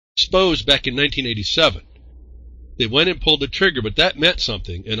exposed back in 1987. They went and pulled the trigger, but that meant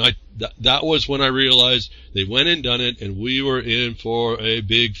something, and that was when I realized they went and done it, and we were in for a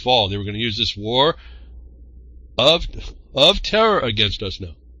big fall. They were going to use this war of terror against us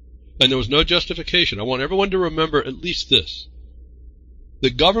now, and there was no justification. I want everyone to remember at least this. The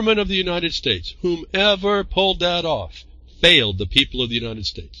government of the United States, whomever pulled that off, failed the people of the United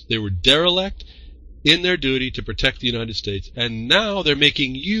States. They were derelict in their duty to protect the United States, and now they're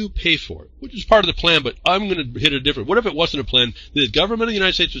making you pay for it, which is part of the plan, but I'm going to hit it different. What if it wasn't a plan? The government of the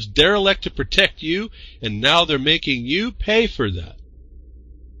United States was derelict to protect you, and now they're making you pay for that.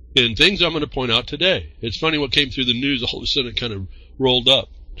 And things I'm going to point out today. It's funny what came through the news, all of a sudden it kind of rolled up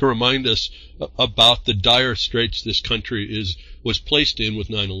to remind us about the dire straits this country was placed in with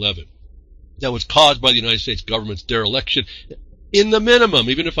 9/11. That was caused by the United States government's dereliction in the minimum,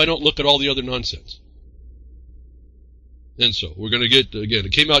 even if I don't look at all the other nonsense. And so we're going to get, again,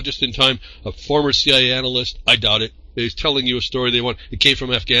 it came out just in time, a former CIA analyst, I doubt it, is telling you a story it came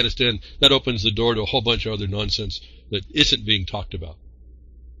from Afghanistan. That opens the door to a whole bunch of other nonsense that isn't being talked about.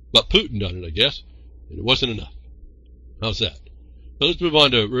 But Putin done it, I guess, and it wasn't enough. How's that? Now let's move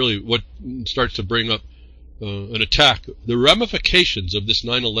on to really what starts to bring up an attack, the ramifications of this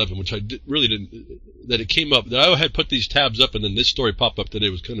 9/11, which I really didn't, that it came up, that I had put these tabs up and then this story popped up today.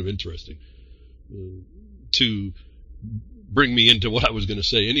 Was kind of interesting to bring me into what I was going to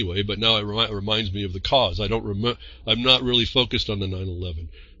say anyway, but now it reminds me of the cause. I'm not really focused on the 9/11.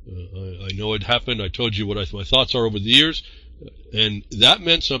 I know it happened. I told you what my thoughts are over the years, and that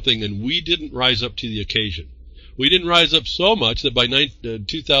meant something, and we didn't rise up to the occasion. We didn't rise up so much that by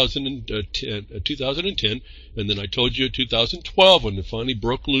 2010, and then I told you 2012, when it finally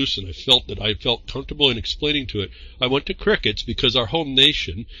broke loose and I felt comfortable in explaining to it, I went to crickets because our home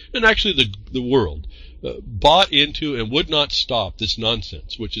nation, and actually the world, bought into and would not stop this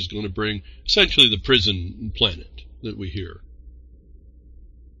nonsense, which is going to bring essentially the prison planet that we hear.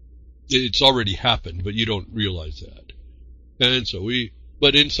 It's already happened, but you don't realize that. And so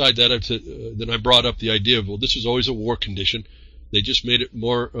but inside that, then I brought up the idea of, well, this was always a war condition. They just made it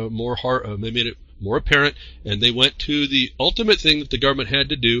more they made it more apparent, and they went to the ultimate thing that the government had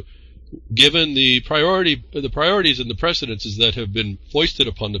to do, given the priorities and the precedences that have been foisted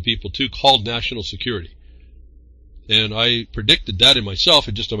upon the people too, called national security. And I predicted that in myself,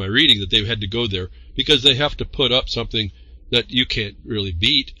 and just on my reading, that they had to go there because they have to put up something that you can't really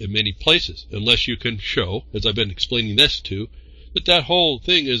beat in many places, unless you can show, as I've been explaining this to, that whole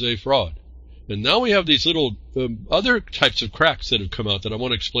thing is a fraud. And now we have these little other types of cracks that have come out that I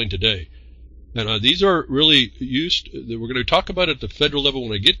want to explain today. And these are really used, we're going to talk about at the federal level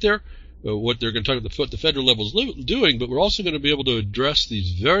when I get there, what they're going to talk about what the federal level is doing, but we're also going to be able to address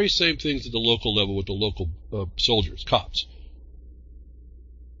these very same things at the local level with the local soldiers, cops.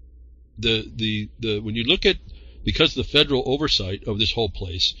 When you look at, because of the federal oversight of this whole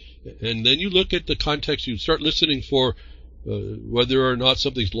place, and then you look at the context, you start listening for whether or not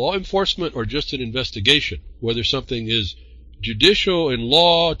something's law enforcement or just an investigation, whether something is judicial and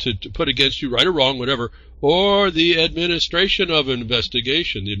law to put against you, right or wrong, whatever, or the administration of an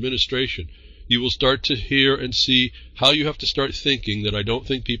investigation, the administration, you will start to hear and see how you have to start thinking that I don't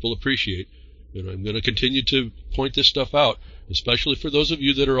think people appreciate. And I'm going to continue to point this stuff out, especially for those of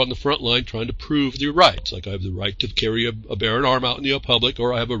you that are on the front line trying to prove their rights. Like I have the right to carry a bear and arm out in the public,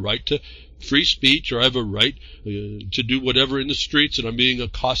 or I have a right to free speech, or I have a right to do whatever in the streets, and I'm being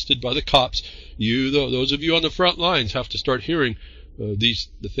accosted by the cops. Those of you on the front lines, have to start hearing the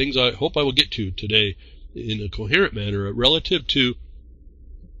things I hope I will get to today in a coherent manner relative to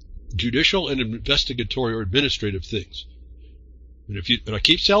judicial and investigatory or administrative things. And I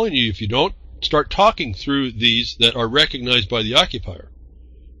keep telling you, if you don't start talking through these that are recognized by the occupier,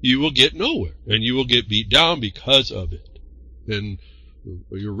 you will get nowhere, and you will get beat down because of it. And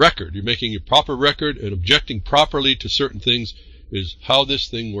your record, you're making your proper record and objecting properly to certain things is how this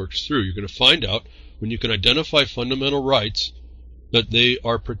thing works through. You're going to find out when you can identify fundamental rights that they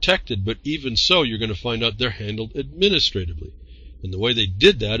are protected, but even so, you're going to find out they're handled administratively. And the way they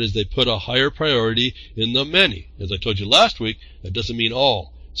did that is they put a higher priority in the many. As I told you last week, that doesn't mean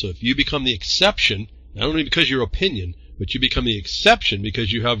all. So if you become the exception, not only because of your opinion, but you become the exception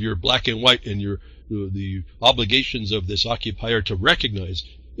because you have your black and white and the obligations of this occupier to recognize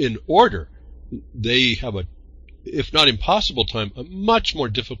in order, they have if not impossible time, a much more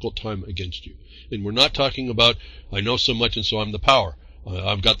difficult time against you. And we're not talking about, I know so much and so I'm the power.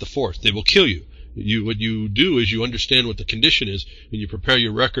 I've got the force. They will kill you. What you do is you understand what the condition is, and you prepare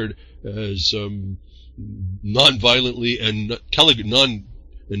your record as non-violently and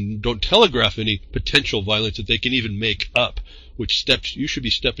don't telegraph any potential violence that they can even make up which steps you should be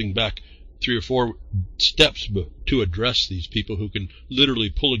stepping back 3 or 4 steps to address these people who can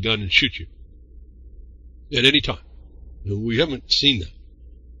literally pull a gun and shoot you at any time. We haven't seen that.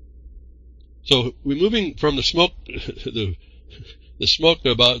 So we're moving from the smoke, the smoke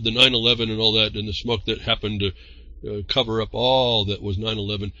about the 9/11 and all that, and the smoke that happened to cover up all that was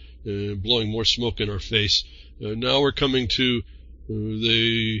 9/11, blowing more smoke in our face. Now we're coming to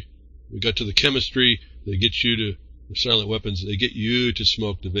we got to the chemistry. They get you to silent weapons. They get you to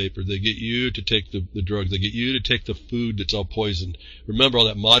smoke the vapor. They get you to take the drugs. They get you to take the food that's all poisoned. Remember all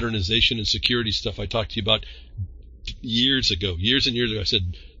that modernization and security stuff I talked to you about years and years ago. I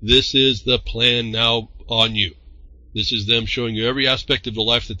said, this is the plan now on you. This is them showing you every aspect of the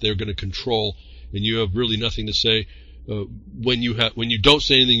life that they're going to control, and you have really nothing to say. When you don't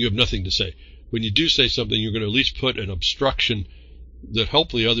say anything, you have nothing to say. When you do say something, you're going to at least put an obstruction that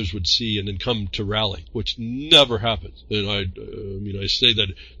hopefully others would see and then come to rally, which never happens. And I say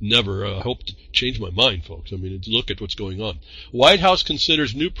that never. I hope to change my mind, folks. I mean, look at what's going on. White House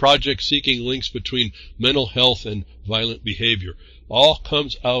considers new project seeking links between mental health and violent behavior. All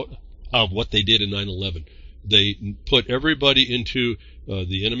comes out of what they did in 9/11. They put everybody into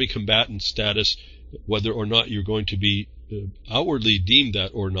the enemy combatant status, whether or not you're going to be outwardly deemed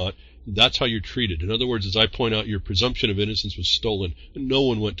that or not. That's how you're treated. In other words, as I point out, your presumption of innocence was stolen, and no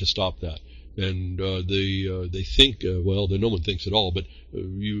one went to stop that. And they think, no one thinks at all, but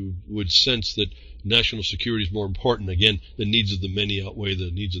you would sense that national security is more important. Again, the needs of the many outweigh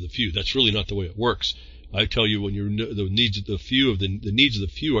the needs of the few. That's really not the way it works. I tell you, when the needs of the few, the needs of the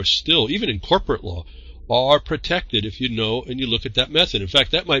few are still, even in corporate law, are protected if you know and you look at that method. In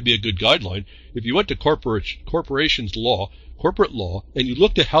fact, that might be a good guideline. If you went to corporate law, and you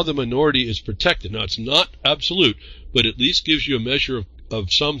looked at how the minority is protected. Now, it's not absolute, but at least gives you a measure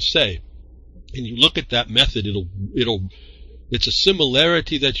of some say. And you look at that method, it's a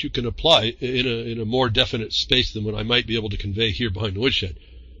similarity that you can apply in a more definite space than what I might be able to convey here behind the woodshed.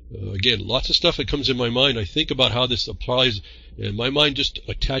 Again, lots of stuff that comes in my mind. I think about how this applies, and my mind just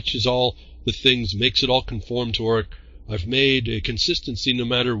attaches all the things, makes it all conform to work. I've made a consistency no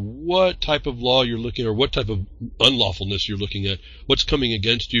matter what type of law you're looking at or what type of unlawfulness you're looking at, what's coming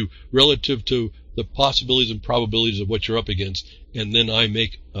against you relative to the possibilities and probabilities of what you're up against, and then I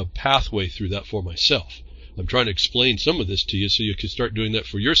make a pathway through that for myself. I'm trying to explain some of this to you so you can start doing that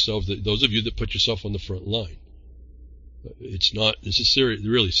for yourselves, those of you that put yourself on the front line. This is serious,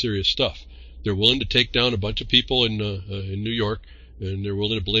 really serious stuff. They're willing to take down a bunch of people in New York, and they're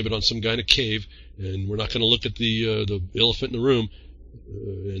willing to blame it on some guy in a cave, and we're not going to look at the elephant in the room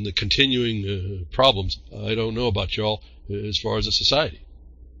and the continuing problems. I don't know about y'all as far as a society.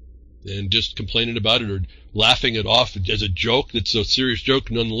 And just complaining about it or laughing it off as a joke that's a serious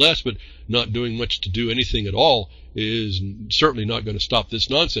joke nonetheless, but not doing much to do anything at all is certainly not going to stop this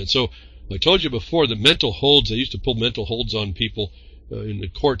nonsense. So I told you before that mental holds, they used to pull mental holds on people in the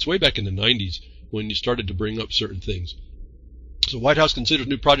courts way back in the 90s when you started to bring up certain things. So White House considers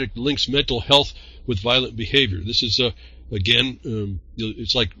new project that links mental health with violent behavior. This is, again,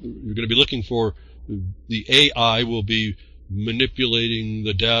 it's like you're going to be looking for the AI will be manipulating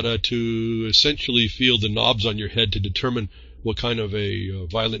the data to essentially feel the knobs on your head to determine what kind of a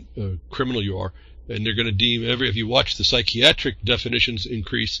violent criminal you are. And they're going to deem if you watch the psychiatric definitions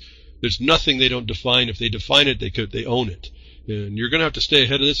increase, there's nothing they don't define. If they define it, they own it. And you're going to have to stay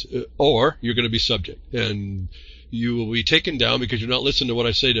ahead of this, or you're going to be subject. And you will be taken down because you're not listening to what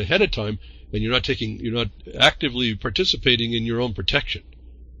I say ahead of time, and you're not actively participating in your own protection.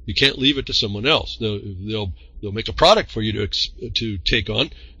 You can't leave it to someone else. They'll make a product for you to take on.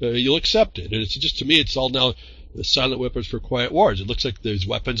 You'll accept it. And it's just, to me, it's all now silent weapons for quiet wars. It looks like these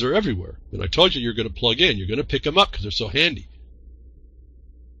weapons are everywhere. And I told you, you're going to plug in. You're going to pick them up because they're so handy.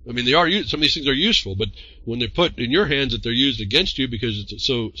 I mean, some of these things are useful, but when they're put in your hands that they're used against you because it's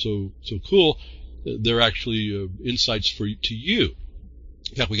so cool, they're actually insights to you.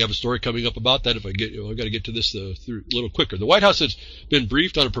 In fact, we have a story coming up about that. I've got to get to this a little quicker. The White House has been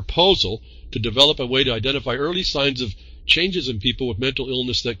briefed on a proposal to develop a way to identify early signs of changes in people with mental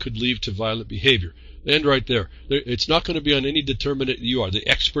illness that could lead to violent behavior. And right there, it's not going to be on any determinant you are. The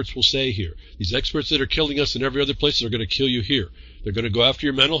experts will say here. These experts that are killing us in every other place are going to kill you here. They're going to go after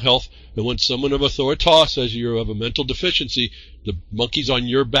your mental health, and when someone of authority says you have a mental deficiency, the monkey's on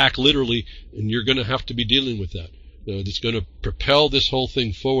your back literally, and you're going to have to be dealing with that. It's going to propel this whole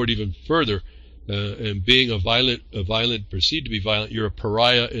thing forward even further, and being perceived to be violent, you're a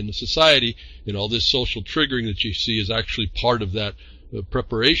pariah in the society, and all this social triggering that you see is actually part of that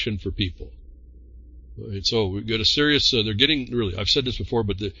preparation for people. And so we've got a serious, they're getting, really, I've said this before,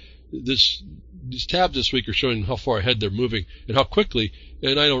 but these tabs this week are showing how far ahead they're moving and how quickly,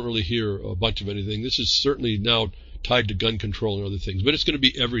 and I don't really hear a bunch of anything. This is certainly now tied to gun control and other things, but it's going to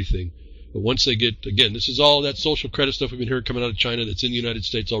be everything. But once they get, again, this is all that social credit stuff we've been hearing coming out of China that's in the United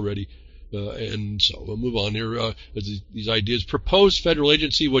States already. And so we'll move on here. These ideas. Proposed federal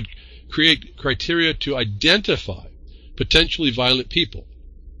agency would create criteria to identify potentially violent people.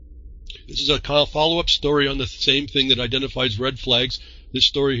 This is a follow-up story on the same thing that identifies red flags. This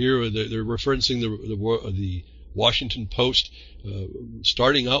story here, they're referencing the Washington Post,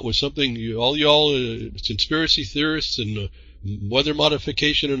 starting out with something, all y'all conspiracy theorists and weather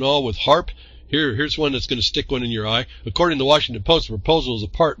modification and all with HAARP. Here's one that's going to stick one in your eye. According to the Washington Post, the proposal is a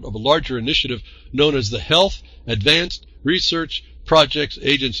part of a larger initiative known as the Health Advanced Research Projects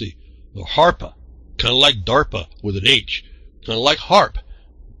Agency, or HARPA, kind of like DARPA with an H, kind of like HAARP,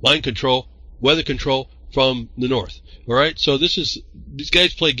 mind control, weather control from the north. All right, so these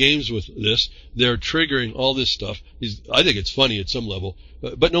guys play games with this. They're triggering all this stuff. I think it's funny at some level,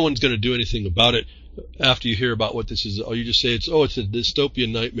 but no one's going to do anything about it. After you hear about what this is, you just say it's a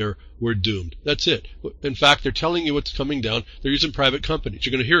dystopian nightmare. We're doomed. That's it. In fact, they're telling you what's coming down. They're using private companies.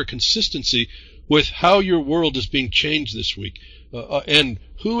 You're going to hear a consistency with how your world is being changed this week, and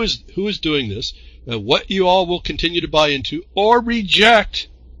who is doing this, what you all will continue to buy into or reject,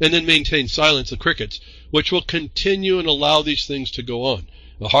 and then maintain silence, the crickets, which will continue and allow these things to go on.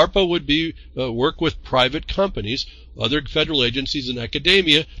 HARPA would be work with private companies, other federal agencies, and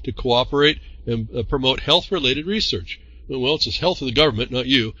academia to cooperate and promote health-related research. Well, it's the health of the government, not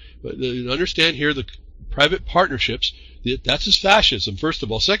you. But understand here the private partnerships. That's just fascism, first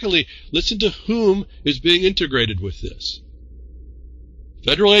of all. Secondly, listen to whom is being integrated with this.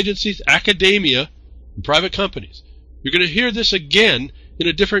 Federal agencies, academia, and private companies. You're going to hear this again in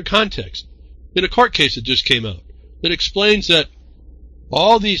a different context. In a court case that just came out that explains that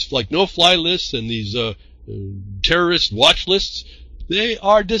all these like no-fly lists and these terrorist watch lists, they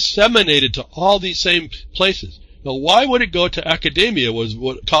are disseminated to all these same places. Now, why would it go to academia was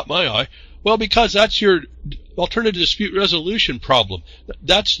what caught my eye. Well, because that's your alternative dispute resolution problem.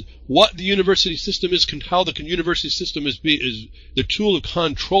 That's what the university system is, how the university system is the tool of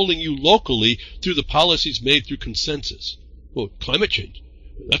controlling you locally through the policies made through consensus. Well, climate change,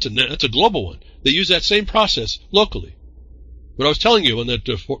 that's a global one. They use that same process locally. What I was telling you on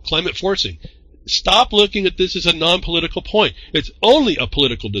that climate forcing, stop looking at this as a non-political point. It's only a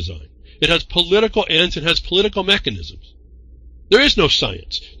political design. It has political ends. It has political mechanisms. There is no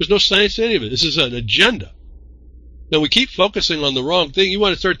science. There's no science to any of it. This is an agenda. Now, we keep focusing on the wrong thing. You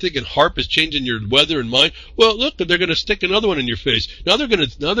want to start thinking HAARP is changing your weather and mind. Well, look, they're going to stick another one in your face. Now they're going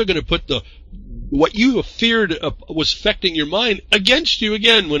to put what you have feared was affecting your mind against you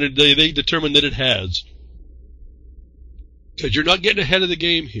again when they determine that it has. Because you're not getting ahead of the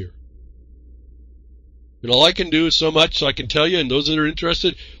game here. And all I can do is so much, so I can tell you, and those that are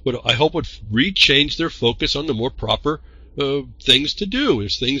interested, what I hope would rechange their focus on the more proper things to do.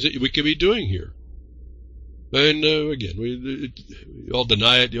 There's things that we could be doing here. And again, we all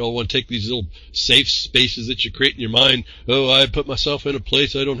deny it. You all want to take these little safe spaces that you create in your mind. Oh, I put myself in a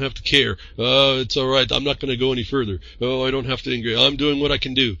place I don't have to care. It's all right. I'm not going to go any further. Oh, I don't have to engage. I'm doing what I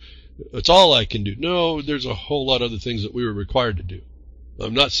can do. It's all I can do. No, there's a whole lot of other things that we were required to do.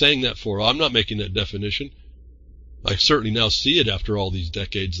 I'm not saying that I'm not making that definition. I certainly now see it after all these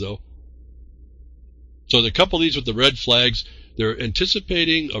decades, though. So the couple of these with the red flags, they're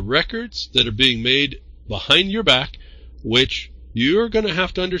anticipating records that are being made behind your back, which you're going to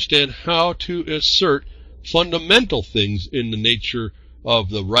have to understand how to assert fundamental things in the nature of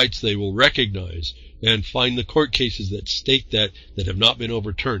the rights they will recognize, and find the court cases that state that have not been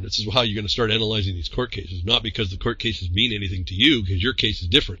overturned. This is how you're going to start analyzing these court cases, not because the court cases mean anything to you, because your case is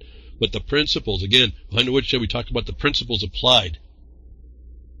different, but the principles. Again, behind the Woodshed, we talked about the principles applied,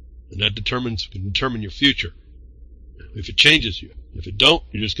 and that can determine your future. If it changes you. If it don't,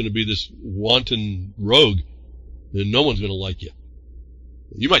 you're just going to be this wanton rogue, and no one's going to like you.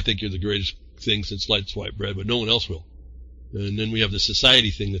 You might think you're the greatest thing since sliced white bread, but no one else will. And then we have the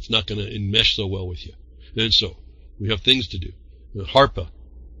society thing that's not going to enmesh so well with you. And so, we have things to do. HARPA,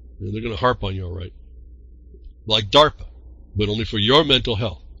 they're going to harp on you all right. Like DARPA, but only for your mental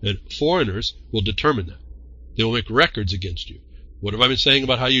health. And foreigners will determine that. They will make records against you. What have I been saying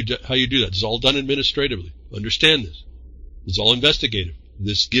about how you do that? It's all done administratively. Understand this. It's all investigative.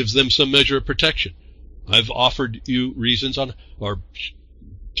 This gives them some measure of protection. I've offered you reasons or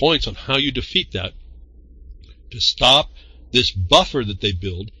points on how you defeat that, to stop this buffer that they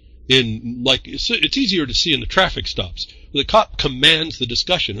build in, like, it's easier to see in the traffic stops. The cop commands the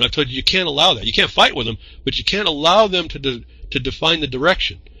discussion, and I told you can't allow that. You can't fight with them, but you can't allow them to define the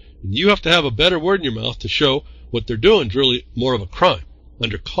direction. And you have to have a better word in your mouth to show what they're doing is really more of a crime.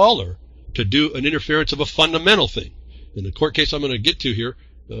 Under collar, to do an interference of a fundamental thing. In the court case I'm going to get to here,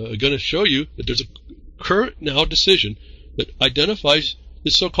 I'm going to show you that there's a current now decision that identifies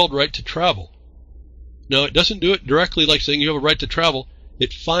this so-called right to travel. Now, it doesn't do it directly like saying you have a right to travel.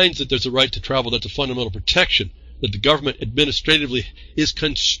 It finds that there's a right to travel that's a fundamental protection, that the government administratively is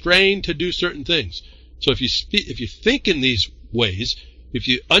constrained to do certain things. So if you think in these ways, if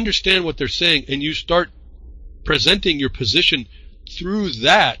you understand what they're saying and you start presenting your position through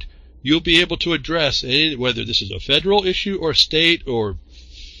that, you'll be able to address whether this is a federal issue or state or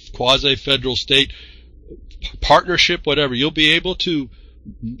quasi-federal state partnership, whatever. You'll be able to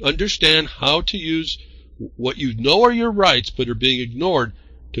understand how to use what you know are your rights but are being ignored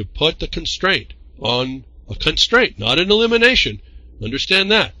to put the constraint on a constraint, not an elimination. Understand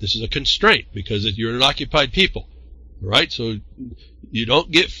that. This is a constraint because you're an occupied people. All right? So you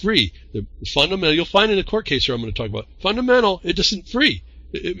don't get free. The fundamental, you'll find in the court case here I'm going to talk about, fundamental, it isn't free.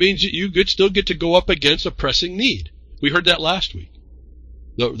 It means that you still get to go up against a pressing need. We heard that last week.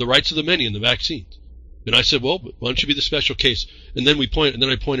 The rights of the many in the vaccines. And I said, well, why don't you be the special case? And then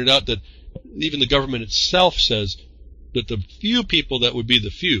I pointed out that even the government itself says that the few people that would be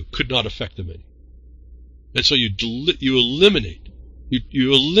the few could not affect the many. And so you eliminate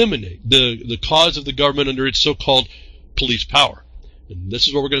the cause of the government under its so-called police power. And this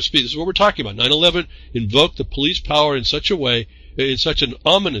is what we're going to speak. This is what we're talking about. 9/11 invoked the police power in such a way, in such an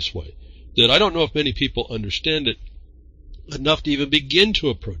ominous way, that I don't know if many people understand it enough to even begin to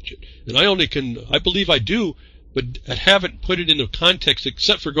approach it. And I believe I do, but I haven't put it into context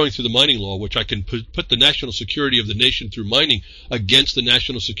except for going through the mining law, which I can put the national security of the nation through mining against the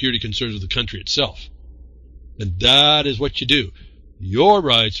national security concerns of the country itself. And that is what you do. Your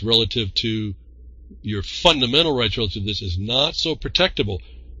rights relative to your fundamental rights relative to this is not so protectable,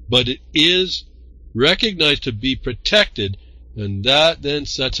 but it is recognized to be protected, and that then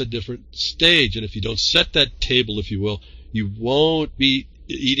sets a different stage. And if you don't set that table, if you will, you won't be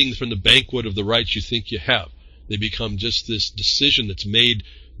eating from the banquet of the rights you think you have. They become just this decision that's made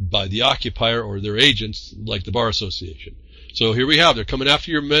by the occupier or their agents, like the Bar Association. So here we have, they're coming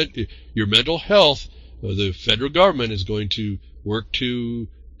after your mental health. The federal government is going to work to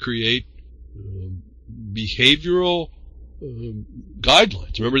create behavioral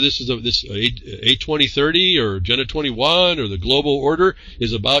guidelines. Remember, this is this A2030 or Agenda 21 or the global order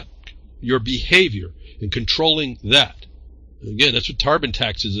is about your behavior and controlling that. Again, that's what carbon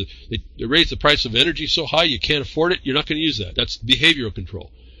tax is. They raise the price of energy so high you can't afford it. You're not going to use that. That's behavioral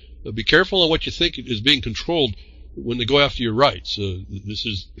control. But be careful on what you think is being controlled when they go after your rights. This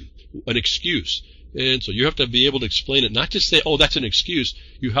is an excuse. And so you have to be able to explain it, not just say, oh, that's an excuse.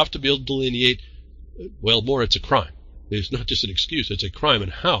 You have to be able to delineate, well, more, it's a crime. It's not just an excuse, it's a crime.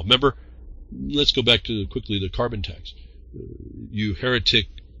 And how? Remember, let's go back to quickly the carbon tax. You heretic,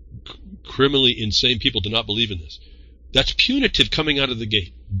 criminally insane people do not believe in this. That's punitive coming out of the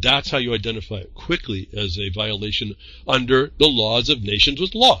gate. That's how you identify it quickly as a violation under the laws of nations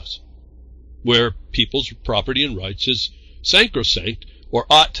with laws, where people's property and rights is sacrosanct, or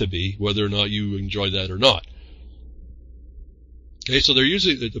ought to be, whether or not you enjoy that or not. Okay, so they're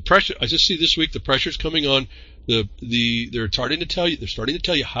using the pressure. I just see this week the pressure's coming on. They're starting to tell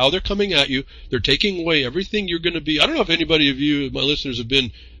you how they're coming at you. They're taking away everything you're going to be. I don't know if anybody of you, my listeners,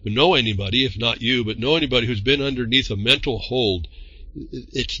 know anybody, if not you, but know anybody who's been underneath a mental hold.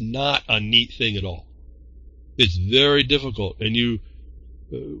 It's not a neat thing at all. It's very difficult, and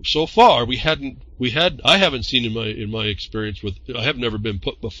so far I haven't seen in my experience I have never been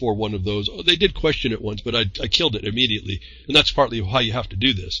put before one of those. They did question it once, but I killed it immediately, and that's partly why you have to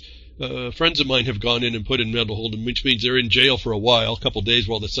do this. Friends of mine have gone in and put in mental hold, which means they're in jail for a couple of days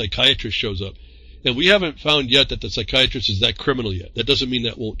while the psychiatrist shows up. And we haven't found yet that the psychiatrist is that criminal yet. That doesn't mean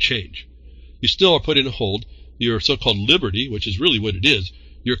that won't change. You still are put in a hold. Your so-called liberty, which is really what it is,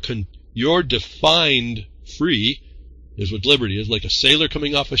 your defined free is what liberty is, like a sailor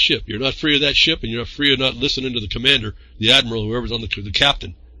coming off a ship. You're not free of that ship, and you're not free of not listening to the commander, the admiral, whoever's on the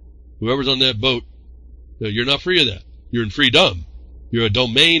captain, whoever's on that boat. You're not free of that. You're in freedom. You're a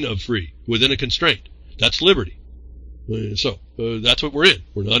domain of free within a constraint. That's liberty. So that's what we're in.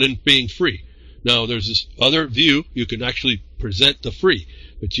 We're not in being free. Now, there's this other view. You can actually present the free,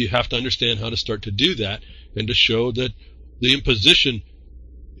 but you have to understand how to start to do that and to show that the imposition,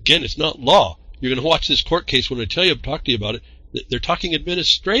 again, it's not law. You're going to watch this court case when I talk to you about it. They're talking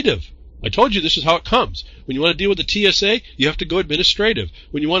administrative. I told you this is how it comes. When you want to deal with the TSA, you have to go administrative.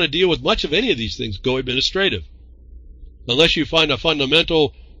 When you want to deal with much of any of these things, go administrative. Unless you find a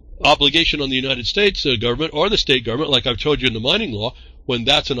fundamental obligation on the United States government or the state government, like I've told you in the mining law, when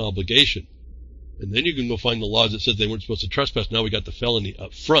that's an obligation. And then you can go find the laws that said they weren't supposed to trespass. Now we got the felony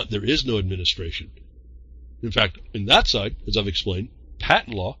up front. There is no administration. In fact, in that side, as I've explained,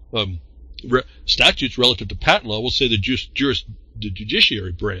 patent law, statutes relative to patent law will say the judicial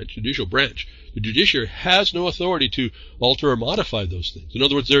branch, the judiciary has no authority to alter or modify those things. In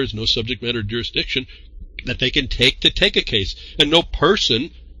other words, there is no subject matter jurisdiction that they can take a case, and no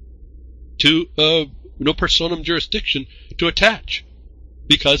personum jurisdiction to attach,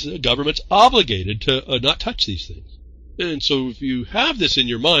 because the government's obligated to not touch these things. And so if you have this in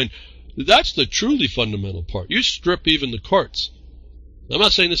your mind, that's the truly fundamental part. You strip even the courts. I'm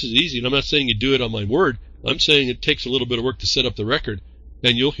not saying this is easy, and I'm not saying you do it on my word. I'm saying it takes a little bit of work to set up the record,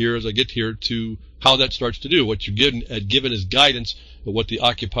 and you'll hear as I get here to how that starts to do. What you're given as guidance of what the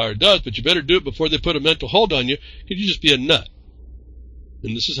occupier does, but you better do it before they put a mental hold on you, because you just be a nut.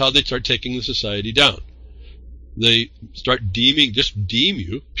 And this is how they start taking the society down. They start deem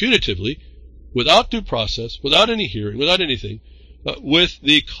you punitively, without due process, without any hearing, without anything, with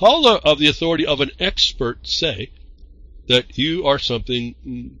the color of the authority of an expert say that you are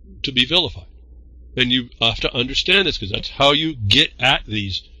something to be vilified. And you have to understand this, because that's how you get at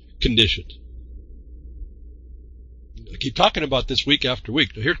these conditions. I keep talking about this week after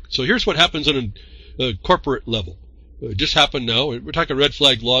week. So here's what happens on a corporate level. It just happened now. We're talking red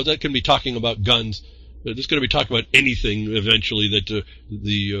flag laws. That can be talking about guns. This is going to be talking about anything eventually that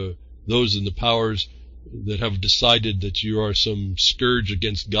those in the powers that have decided that you are some scourge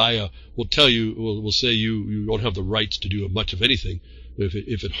against Gaia will tell you, will say you don't have the rights to do much of anything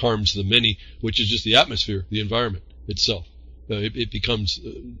if it harms the many, which is just the atmosphere, the environment itself. It becomes,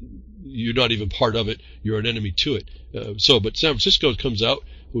 you're not even part of it, you're an enemy to it. But San Francisco comes out,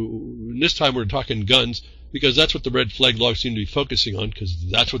 and this time we're talking guns, because that's what the red flag laws seem to be focusing on, because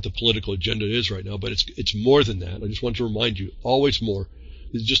that's what the political agenda is right now. But it's more than that. I just want to remind you, always more.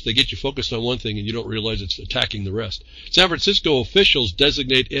 It's just they get you focused on one thing and you don't realize it's attacking the rest. San Francisco officials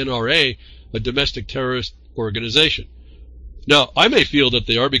designate NRA a domestic terrorist organization. Now, I may feel that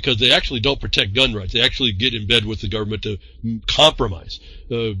they are because they actually don't protect gun rights. They actually get in bed with the government to compromise.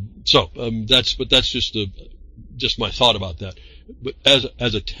 That's just my thought about that. But as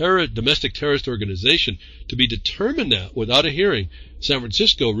a domestic terrorist organization, to be determined that without a hearing,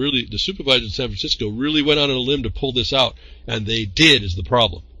 the supervisors in San Francisco really went out on a limb to pull this out, and they did is the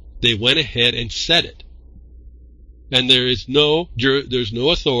problem. They went ahead and said it. And there's no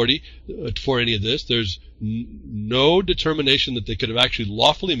authority for any of this. There's no determination that they could have actually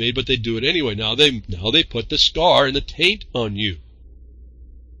lawfully made, but they do it anyway. Now they put the scar and the taint on you.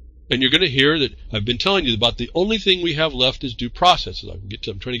 And you're going to hear that I've been telling you about the only thing we have left is due process.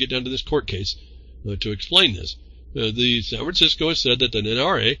 I'm trying to get down to this court case to explain this. The San Francisco has said that the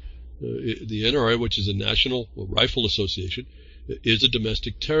NRA, which is a National Rifle Association, is a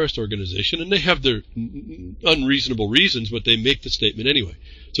domestic terrorist organization, and they have their unreasonable reasons, but they make the statement anyway.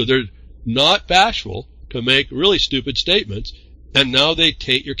 So they're not bashful to make really stupid statements, and now they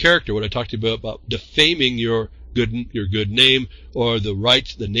taint your character. What I talked to you about defaming your good name, or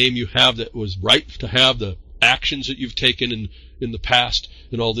the name you have that was right to have, the actions that you've taken in the past,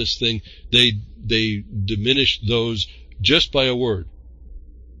 and all this thing. They diminish those just by a word.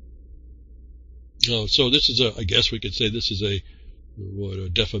 So this is I guess we could say this is a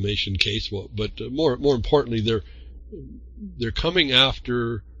defamation case. But more importantly, they're coming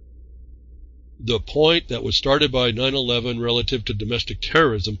after the point that was started by 9/11 relative to domestic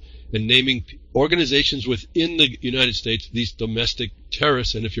terrorism, and naming organizations within the United States these domestic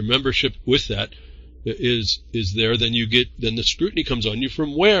terrorists. And if your membership with that is there, then the scrutiny comes on you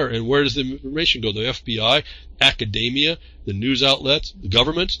from where, and where does the information go? The FBI, academia, the news outlets, the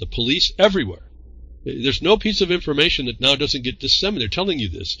governments, the police, everywhere. There's no piece of information that now doesn't get disseminated. They're telling you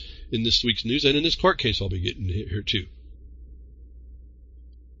this in this week's news, and in this court case I'll be getting here too.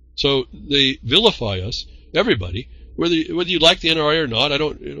 So they vilify us, everybody, whether you like the NRA or not. I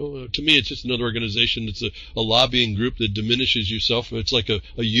don't, to me it's just another organization. It's a lobbying group that diminishes yourself. It's like a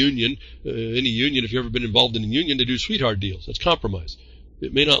union. Any union, if you've ever been involved in a union, they do sweetheart deals. That's compromise.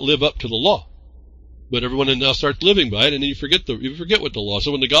 It may not live up to the law, but everyone now starts living by it, and then you forget what the law.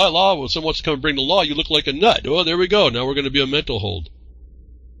 So when someone wants to come and bring the law, you look like a nut. Oh, there we go. Now we're going to be a mental hold.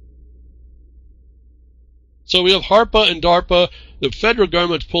 So we have HARPA and DARPA. The federal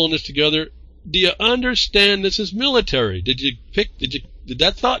government's pulling this together. Do you understand this is military? Did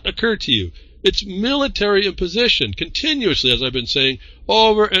that thought occur to you? It's military imposition continuously, as I've been saying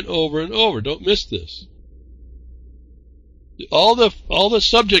over and over and over. Don't miss this. All the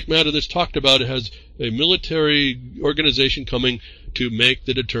subject matter that's talked about has a military organization coming to make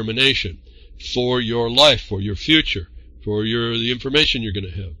the determination for your life, for your future, for the information you're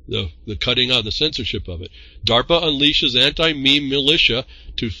going to have, the cutting out, the censorship of it. DARPA unleashes anti-meme militia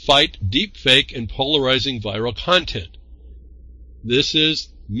to fight deepfake and polarizing viral content. This is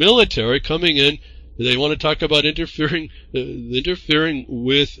military coming in. They want to talk about interfering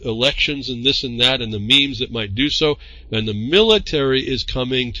with elections and this and that and the memes that might do so. And the military is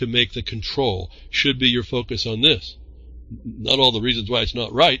coming to make the control. Should be your focus on this. Not all the reasons why it's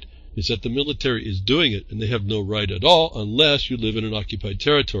not right. Is that the military is doing it, and they have no right at all unless you live in an occupied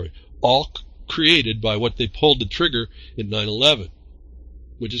territory. All created by what they pulled the trigger in 9/11,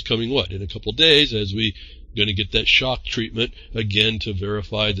 which is coming, in a couple days, as we going to get that shock treatment again to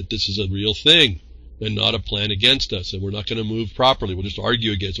verify that this is a real thing and not a plan against us, and we're not going to move properly. We'll just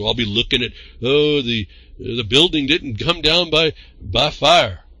argue against it. So I'll be looking at, the building didn't come down by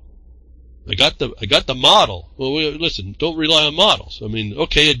fire. I got the model. Well, listen, don't rely on models. I mean,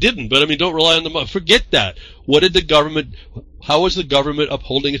 okay, it didn't, but I mean, don't rely on the model. Forget that. How was the government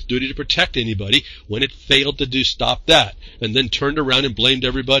upholding its duty to protect anybody when it failed to stop that and then turned around and blamed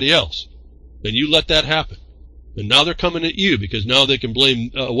everybody else? And you let that happen. And now they're coming at you because now they can blame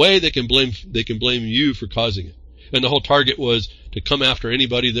they can blame you for causing it. And the whole target was to come after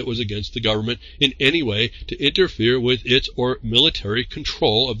anybody that was against the government in any way to interfere with its or military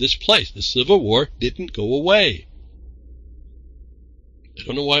control of this place. The Civil War didn't go away. I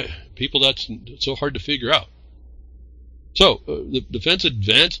don't know why that's so hard to figure out. So, the Defense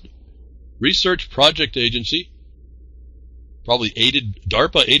Advanced Research Project Agency, probably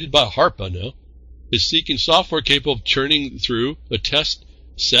DARPA, aided by HARPA now, is seeking software capable of churning through a test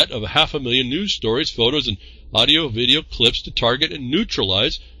set of 500,000 news stories, photos, and audio, video clips to target and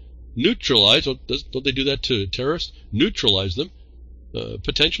neutralize, don't they do that to terrorists? Neutralize them,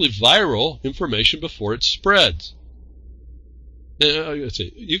 potentially viral information before it spreads.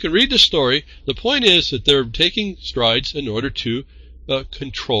 You can read the story. The point is that they're taking strides in order to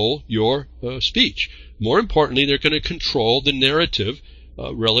control your speech. More importantly, they're going to control the narrative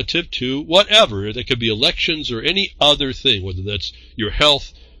relative to whatever. That could be elections or any other thing, whether that's your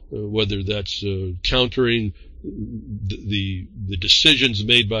health, whether that's countering the decisions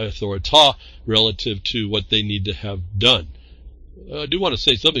made by authority relative to what they need to have done. I do want to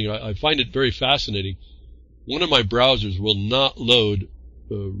say something. I find it very fascinating. One of my browsers will not load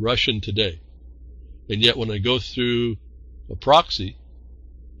Russian today, and yet when I go through a proxy,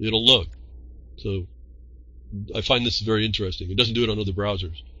 it'll load. So I find this very interesting. It doesn't do it on other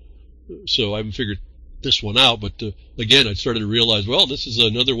browsers. So I haven't figured this one out, but again, I started to realize, well, this is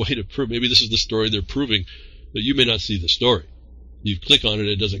another way to prove, maybe this is the story they're proving, that you may not see the story. You click on it,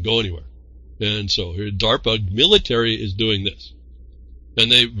 it doesn't go anywhere. And so here, DARPA military is doing this. And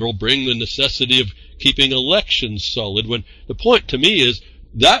they will bring the necessity of keeping elections solid, when the point to me is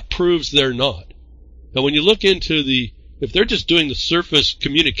that proves they're not. Now when you look into if they're just doing the surface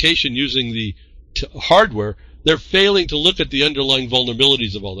communication using the hardware, they're failing to look at the underlying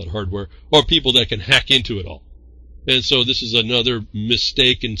vulnerabilities of all that hardware or people that can hack into it all. And so this is another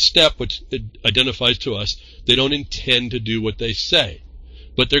mistaken step which identifies to us they don't intend to do what they say.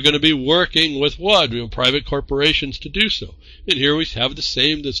 But they're going to be working with private corporations to do so. And here we have the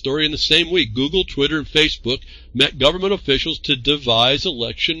story in the same week. Google, Twitter, and Facebook met government officials to devise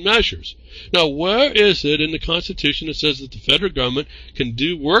election measures. Now, where is it in the Constitution that says that the federal government can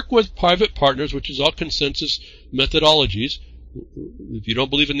work with private partners, which is all consensus methodologies? If you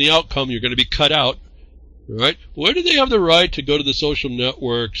don't believe in the outcome, you're going to be cut out. Right? Where do they have the right to go to the social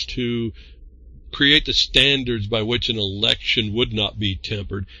networks to create the standards by which an election would not be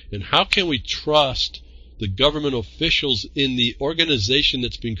tampered? And how can we trust the government officials in the organization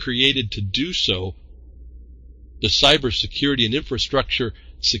that's been created to do so, the Cybersecurity and Infrastructure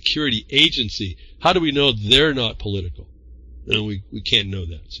Security Agency? How do we know they're not political? And we can't know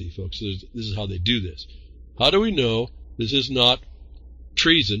that. See, folks, this is how they do this. How do we know this is not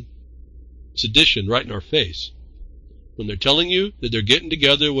treason, sedition right in our face? When they're telling you that they're getting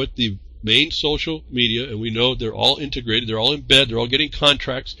together with the main social media, and we know they're all integrated, they're all in bed, they're all getting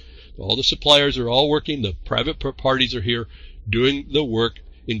contracts, all the suppliers are all working, the private parties are here doing the work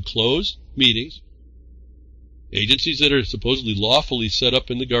in closed meetings, agencies that are supposedly lawfully set up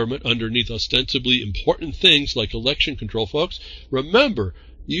in the government underneath ostensibly important things like election control. Folks, remember,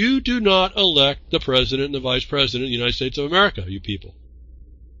 you do not elect the president and the vice president of the United States of America, you people.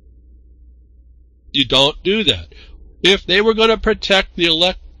 You don't do that. If they were going to protect the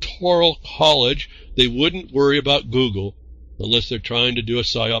Electoral College, they wouldn't worry about Google unless they're trying to do a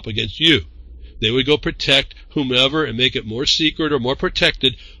psyop against you. They would go protect whomever and make it more secret or more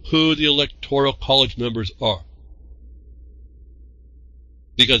protected who the Electoral College members are.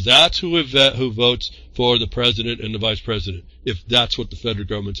 because that's who votes for the president and the vice president, if that's what the federal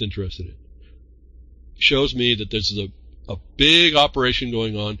government's interested in. Shows me that this is a big operation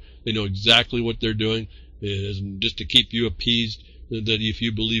going on. They know exactly what they're doing. Just to keep you appeased, that if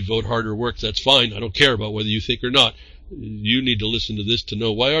you believe vote harder works, that's fine. I don't care about whether you think or not. You need to listen to this to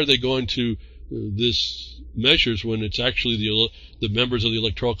know why are they going to this measures when it's actually the members of the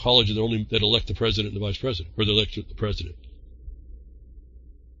Electoral College that elect the president and the vice president, or they elect the president.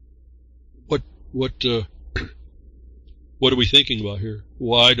 What are we thinking about here?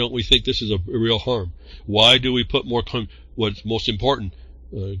 Why don't we think this is a real harm? Why do we put more what's most important,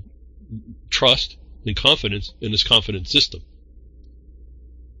 trust and confidence in this confidence system?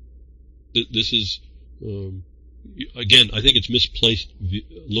 This is again, I think it's misplaced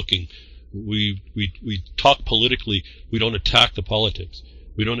looking. We talk politically. We don't attack the politics.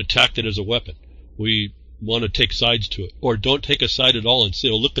 We don't attack it as a weapon. We want to take sides to it, or don't take a side at all and say,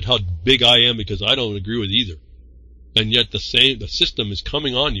 "Oh, look at how big I am because I don't agree with either." And yet the system is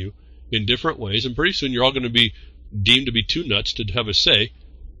coming on you in different ways, and pretty soon you're all going to be deemed to be too nuts to have a say,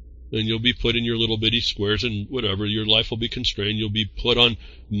 and you'll be put in your little bitty squares and whatever. Your life will be constrained. You'll be put on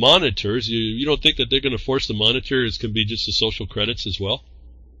monitors. You don't think that they're going to force the monitors can be just the social credits as well?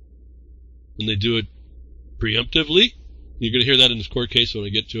 And they do it preemptively. You're going to hear that in this court case when I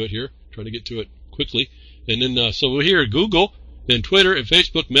get to it here. I'm trying to get to it quickly. And then, so we're here, Google and Twitter and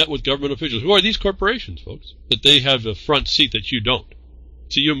Facebook met with government officials. Who are these corporations, folks? That they have a front seat that you don't.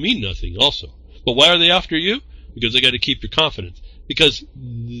 So you mean nothing also. But why are they after you? Because they got to keep your confidence. Because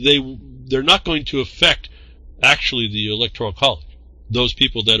they're not going to affect actually the Electoral College. Those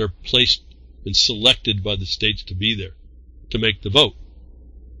people that are placed and selected by the states to be there to make the vote.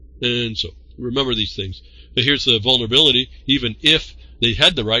 And so remember these things. But here's the vulnerability. Even if they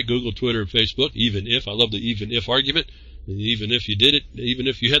had the right, Google, Twitter, and Facebook, even if, I love the even if argument, and even if you did it, even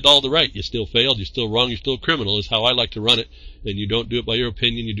if you had all the right, you still failed, you're still wrong, you're still a criminal, is how I like to run it. And you don't do it by your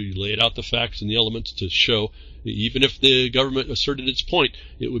opinion, you lay it out the facts and the elements to show, even if the government asserted its point,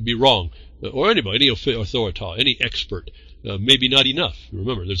 it would be wrong. Or anybody, any authority, any expert. Maybe not enough.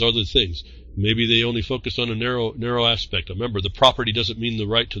 Remember, there's other things. Maybe they only focus on a narrow aspect. Remember, the property doesn't mean the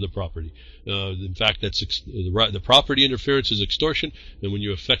right to the property. In fact, the property interference is extortion, and when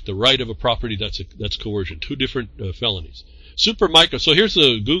you affect the right of a property, that's coercion. Two different felonies. Supermicro. So here's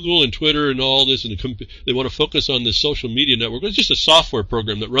the Google and Twitter and all this, and they want to focus on this social media network. It's just a software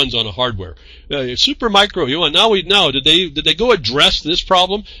program that runs on a hardware. Supermicro. Did they go address this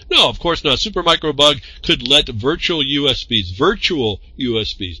problem? No, of course not. Supermicro bug could let virtual USBs,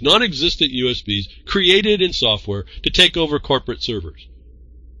 non-existent USBs created in software to take over corporate servers.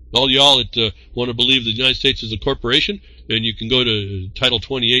 All y'all that want to believe the United States is a corporation, and you can go to Title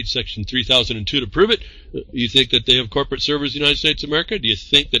 28, Section 3002 to prove it. You think that they have corporate servers in the United States of America? Do you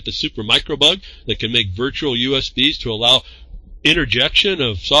think that the Supermicro bug that can make virtual USBs to allow interjection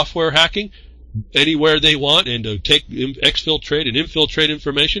of software hacking anywhere they want and to exfiltrate and infiltrate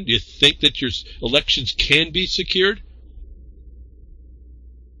information, do you think that your elections can be secured?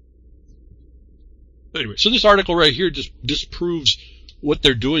 Anyway, so this article right here just disproves what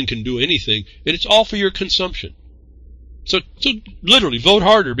they're doing can do anything, and it's all for your consumption. So literally, vote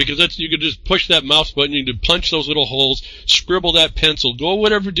harder, because you can just push that mouse button, you can punch those little holes, scribble that pencil, do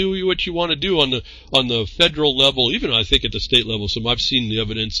what you want to do on the federal level, even I think at the state level. So I've seen the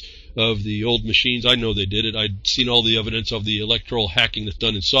evidence of the old machines. I know they did it. I've seen all the evidence of the electoral hacking that's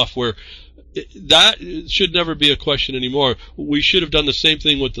done in software. That should never be a question anymore. We should have done the same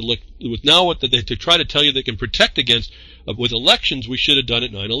thing to try to tell you they can protect against with elections. We should have done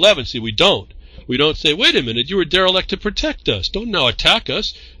it 9/11. See, we don't. We don't say, wait a minute, you were derelict to protect us. Don't now attack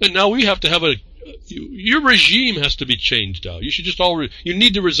us. And now we have to have your regime has to be changed out. You should just you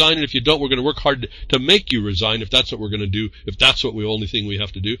need to resign, and if you don't, we're going to work hard to make you resign. If that's what we're going to do, if that's what only thing we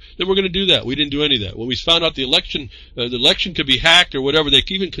have to do, then we're going to do that. We didn't do any of that. When we found out the election could be hacked or whatever, they're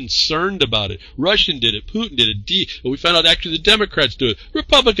even concerned about it. Russian did it. Putin did it. We found out actually the Democrats do it.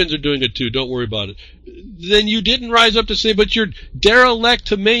 Republicans are doing it too. Don't worry about it. Then you didn't rise up to say, but you're derelict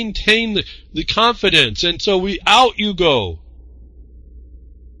to maintain the confidence, and so out you go.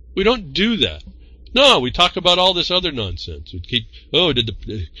 We don't do that. No, we talk about all this other nonsense. We keep,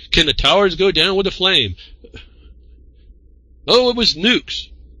 can the towers go down with a flame? Oh, it was nukes.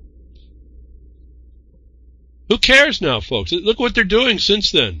 Who cares now, folks? Look what they're doing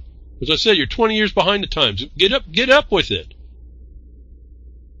since then. As I said, you're 20 years behind the times. Get up with it.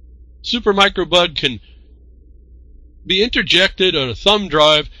 Supermicro bug can be interjected on a thumb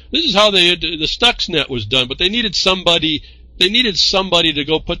drive. This is how the Stuxnet was done, but they needed somebody to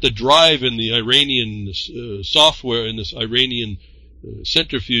go put the drive in the Iranian software, in this Iranian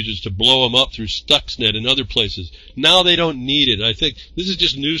centrifuges to blow them up through Stuxnet and other places. Now they don't need it. I think this is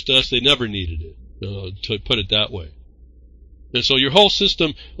just news to us. They never needed it, to put it that way. And so your whole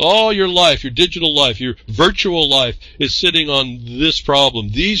system, all your life, your digital life, your virtual life is sitting on this problem,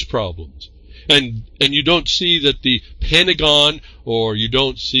 these problems. And you don't see that the Pentagon, or you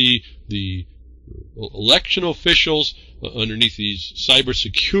don't see the election officials underneath these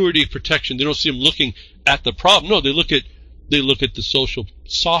cybersecurity protection, they don't see them looking at the problem. No, they look at the social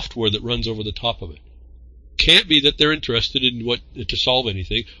software that runs over the top of it. Can't be that they're interested in to solve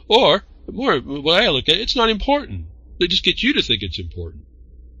anything, or more, what I look at, it's not important. They just get you to think it's important.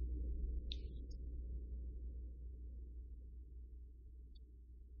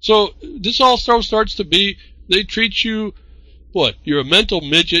 So this also starts to be, they treat you, what? You're a mental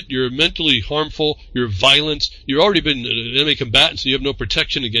midget, you're mentally harmful, you're violent, you've already been an enemy combatant, so you have no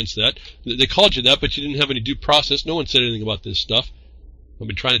protection against that. They called you that, but you didn't have any due process. No one said anything about this stuff. I've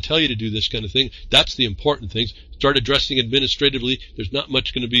been trying to tell you to do this kind of thing. That's the important things. Start addressing administratively. There's not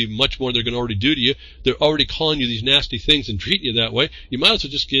much going to be much more they're going to already do to you. They're already calling you these nasty things and treating you that way. You might as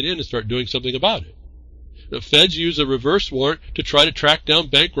well just get in and start doing something about it. The feds use a reverse warrant to try to track down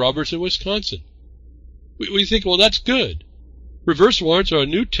bank robbers in Wisconsin. We think, well, that's good. Reverse warrants are a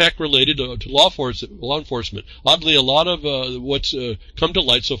new tech related to law enforcement. Oddly, a lot of what's come to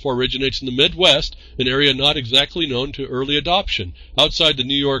light so far originates in the Midwest, an area not exactly known to early adoption. Outside the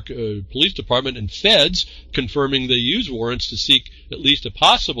New York Police Department and feds confirming they use warrants to seek at least a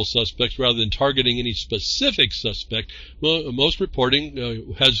possible suspect rather than targeting any specific suspect, most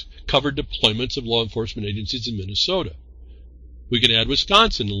reporting has covered deployments of law enforcement agencies in Minnesota. We can add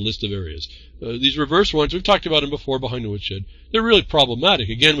Wisconsin to the list of areas. These reverse warrants, we've talked about them before behind the woodshed. They're really problematic.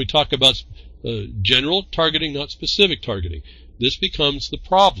 Again, we talk about general targeting, not specific targeting. This becomes the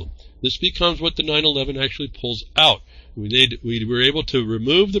problem. This becomes what the 9/11 actually pulls out. We were able to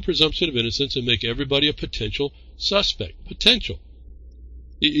remove the presumption of innocence and make everybody a potential suspect. Potential.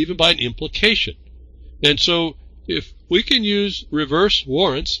 Even by an implication. And so if we can use reverse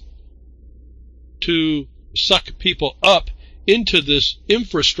warrants to suck people up into this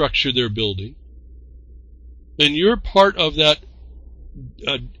infrastructure they're building, and you're part of that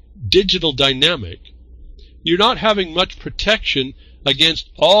digital dynamic, you're not having much protection against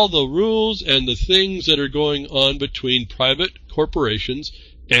all the rules and the things that are going on between private corporations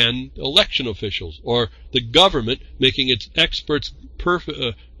and election officials, or the government making its experts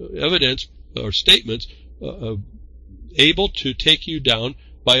evidence or statements able to take you down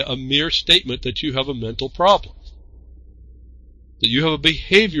by a mere statement that you have a mental problem, that you have a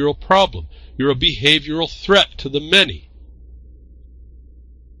behavioral problem. You're a behavioral threat to the many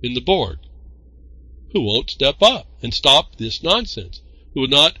in the board who won't step up and stop this nonsense, who will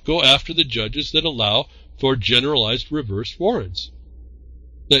not go after the judges that allow for generalized reverse warrants.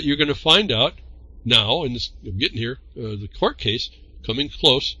 That you're going to find out now, and I'm getting here, the court case coming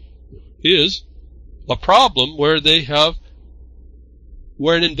close, is a problem where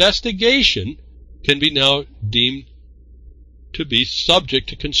where an investigation can be now deemed to be subject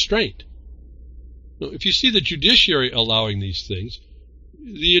to constraint. Now, if you see the judiciary allowing these things,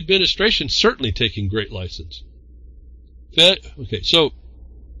 the administration certainly taking great license. Okay, so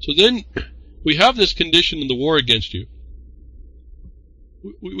then we have this condition in the war against you.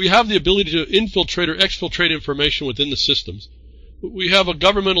 We have the ability to infiltrate or exfiltrate information within the systems. We have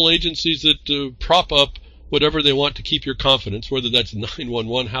governmental agencies that prop up whatever they want to keep your confidence, whether that's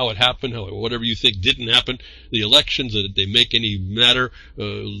 911, how it happened, whatever you think didn't happen, the elections, that they make any matter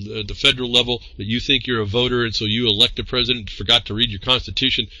at the federal level, that you think you're a voter and so you elect a president, forgot to read your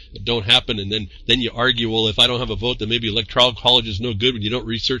constitution, that don't happen, and then you argue, well, if I don't have a vote, then maybe electoral college is no good when you don't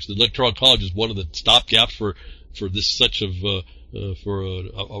research. The electoral college is one of the stopgaps for this such of for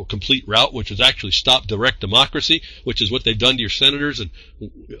a complete route, which is actually stop direct democracy, which is what they've done to your senators, and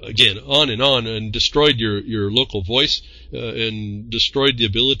again, on, and destroyed your local voice, and destroyed the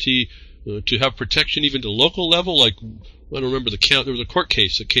ability to have protection even to local level. Like, I don't remember the count, there was a court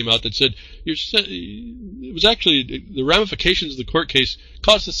case that came out that said, it was actually, the ramifications of the court case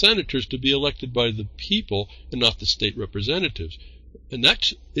caused the senators to be elected by the people and not the state representatives. And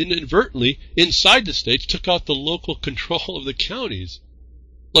that inadvertently, inside the states, took out the local control of the counties,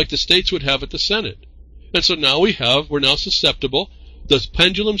 like the states would have at the Senate. And so now we're now susceptible. The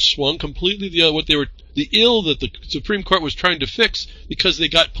pendulum swung completely the ill that the Supreme Court was trying to fix because they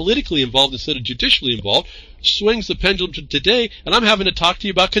got politically involved instead of judicially involved, swings the pendulum to today, and I'm having to talk to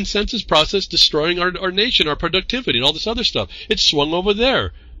you about consensus process destroying our nation, our productivity, and all this other stuff. It's swung over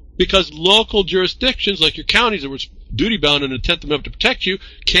there. Because local jurisdictions, like your counties that were duty-bound and intent to protect you,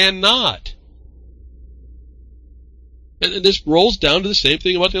 cannot. And this rolls down to the same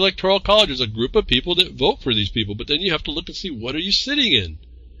thing about the Electoral College. There's a group of people that vote for these people, but then you have to look and see, what are you sitting in?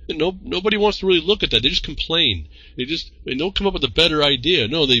 And nobody wants to really look at that. They just complain. They don't come up with a better idea.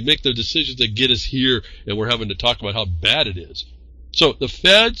 No, they make the decisions that get us here, and we're having to talk about how bad it is. So the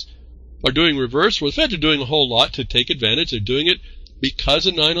feds are doing reverse. Well, the feds are doing a whole lot to take advantage. They're doing it because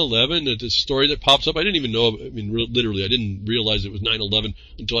of 9/11. The story that pops up, I didn't even know. I mean, literally, I didn't realize it was 9/11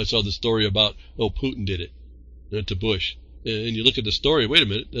 until I saw the story about, Putin did it to Bush. And you look at the story, wait a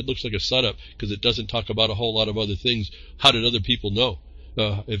minute, that looks like a setup, because it doesn't talk about a whole lot of other things. How did other people know?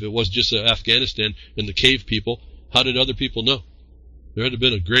 If it was just Afghanistan and the cave people, how did other people know? There had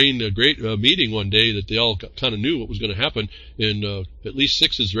been a great meeting one day that they all kind of knew what was going to happen, and at least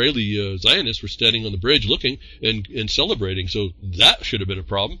 6 Israeli Zionists were standing on the bridge looking and celebrating, so that should have been a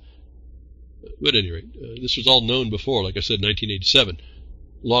problem. But at any rate, this was all known before, like I said, 1987,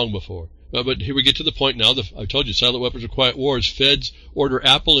 long before. But here we get to the point now. I told you, silent weapons or quiet wars. Feds order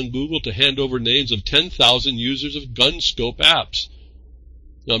Apple and Google to hand over names of 10,000 users of GunScope apps.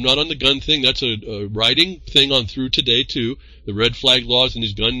 Now, I'm not on the gun thing. That's a writing thing on through today, too. The red flag laws and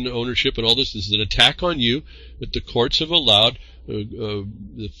these gun ownership and all this. This is an attack on you that the courts have allowed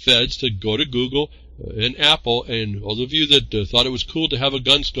the feds to go to Google and Apple. And all of you that thought it was cool to have a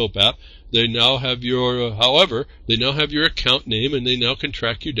GunScope app, they now have your, however, they now have your account name, and they now can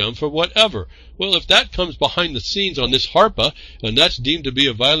track you down for whatever. Well, if that comes behind the scenes on this HARPA, and that's deemed to be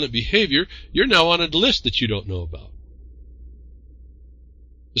a violent behavior, you're now on a list that you don't know about.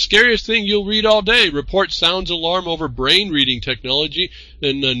 The scariest thing you'll read all day, report sounds alarm over brain reading technology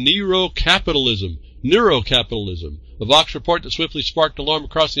and neurocapitalism. A Vox report that swiftly sparked alarm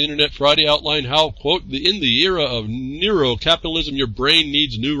across the internet Friday outlined how, quote, in the era of neurocapitalism, your brain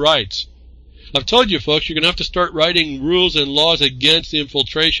needs new rights. I've told you, folks, you're going to have to start writing rules and laws against the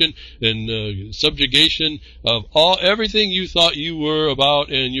infiltration and subjugation of everything you thought you were about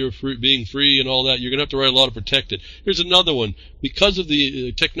and you're being free and all that. You're going to have to write a law to protect it. Here's another one. Because of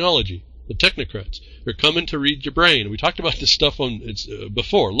the technology, the technocrats, they're coming to read your brain. We talked about this stuff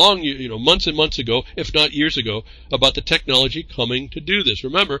before, months and months ago, if not years ago, about the technology coming to do this.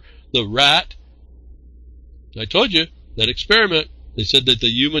 Remember, the rat, I told you, that experiment, they said that the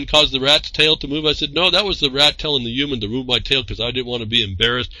human caused the rat's tail to move. I said, no, that was the rat telling the human to move my tail because I didn't want to be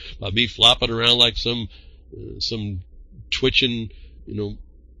embarrassed by me flopping around like some twitching,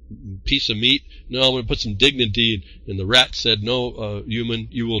 piece of meat. No, I'm going to put some dignity. And the rat said, no, human,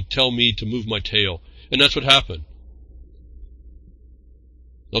 you will tell me to move my tail. And that's what happened.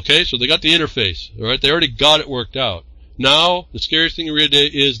 Okay, so they got the interface. All right, they already got it worked out. Now, the scariest thing today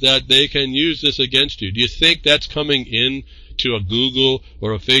is that they can use this against you. Do you think that's coming in to a Google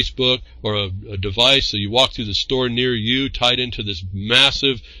or a Facebook or a device, so you walk through the store near you tied into this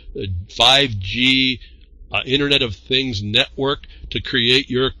massive 5G Internet of Things network to create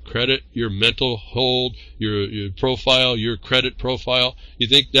your credit, your mental hold, your profile, your credit profile? You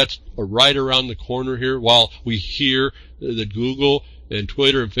think that's right around the corner here while we hear that Google and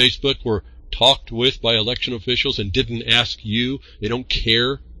Twitter and Facebook were talked with by election officials and didn't ask you? They don't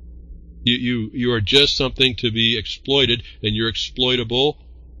care. You are just something to be exploited, and you're exploitable,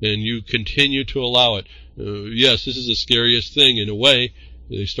 and you continue to allow it. Yes, this is the scariest thing in a way.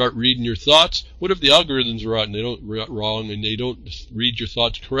 They start reading your thoughts. What if the algorithms are rotten? They don't wrong, and they don't read your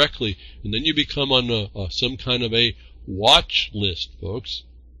thoughts correctly, and then you become on some kind of a watch list, folks.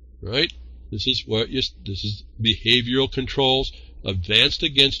 Right? This is behavioral controls advanced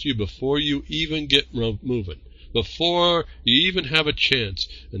against you before you even get moving, before you even have a chance,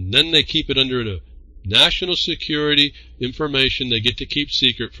 and then they keep it under the national security information they get to keep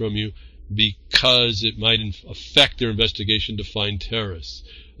secret from you because it might affect their investigation to find terrorists.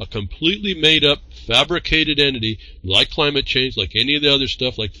 A completely made-up, fabricated entity like climate change, like any of the other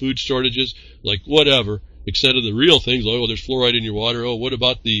stuff, like food shortages, like whatever, instead of the real things, like, oh, there's fluoride in your water, oh, what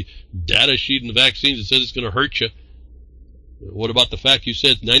about the data sheet in the vaccines that says it's going to hurt you? What about the fact you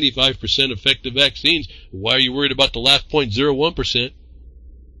said 95% effective vaccines? Why are you worried about the last 0.01%?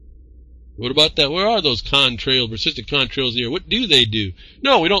 What about that? Where are those persistent contrails in here? What do they do?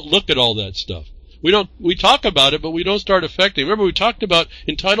 No, we don't look at all that stuff. We talk about it, but we don't start affecting. Remember, we talked about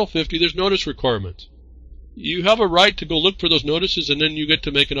in Title 50, there's notice requirements. You have a right to go look for those notices, and then you get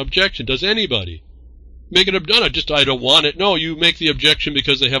to make an objection. Does anybody? Make an objection. I don't want it. No, you make the objection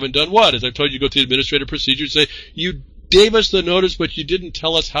because they haven't done what? As I told you, go through the administrative procedure and say, you gave us the notice, but you didn't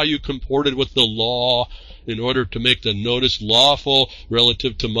tell us how you comported with the law in order to make the notice lawful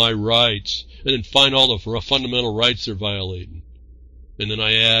relative to my rights. And then find all the fundamental rights they're violating. And then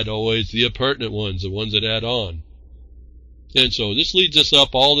I add always the appurtenant ones, the ones that add on. And so this leads us up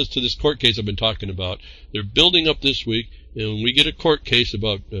all this to this court case I've been talking about. They're building up this week, and when we get a court case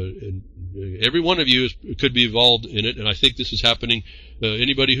about, every one of you could be involved in it, and I think this is happening.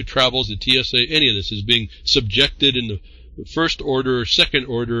 Anybody who travels, the TSA, any of this is being subjected in the first order, second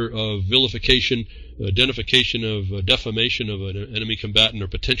order of vilification, identification of defamation of an enemy combatant, or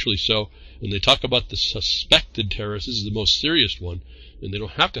potentially so. And they talk about the suspected terrorists. This is the most serious one, and they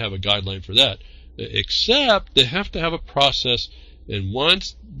don't have to have a guideline for that, except they have to have a process, and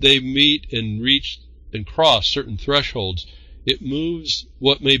once they meet and reach and cross certain thresholds, it moves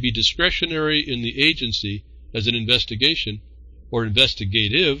what may be discretionary in the agency as an investigation or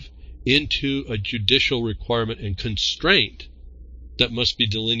investigative into a judicial requirement and constraint that must be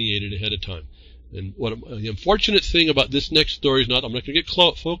delineated ahead of time. And the unfortunate thing about this next story is I'm not going to get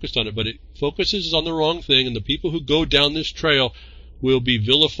focused on it, but it focuses on the wrong thing, and the people who go down this trail will be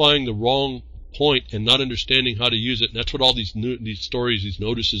vilifying the wrong point and not understanding how to use it. And that's what all these stories, these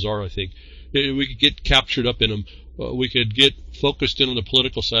notices are, I think. We could get captured up in them. We could get focused in on the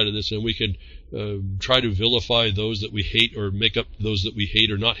political side of this, and we could try to vilify those that we hate, or make up those that we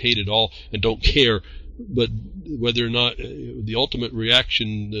hate or not hate at all and don't care. But whether or not the ultimate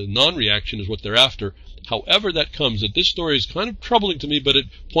reaction, the non-reaction, is what they're after. However that comes, that this story is kind of troubling to me, but it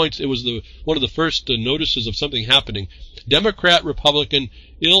was one of the first notices of something happening. Democrat Republican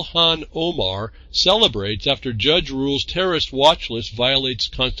Ilhan Omar celebrates after judge rules terrorist watch list violates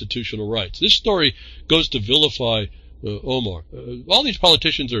constitutional rights. This story goes to vilify Omar. All these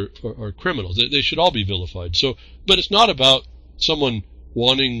politicians are criminals. They should all be vilified. But it's not about someone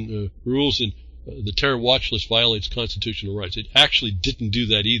wanting rules and the terror watch list violates constitutional rights. It actually didn't do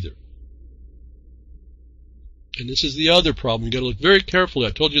that either. And this is the other problem. You've got to look very carefully.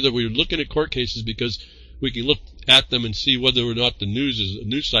 I told you that we were looking at court cases because we can look at them and see whether or not the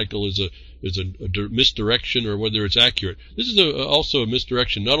news cycle is a misdirection, or whether it's accurate. This is also a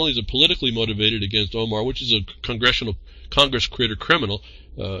misdirection. Not only is it politically motivated against Omar, which is a Congress creator criminal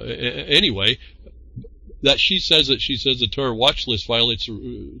anyway, that she says the terror watch list violates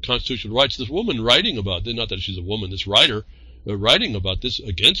constitutional rights. This woman writing about this, not that she's a woman, this writer writing about this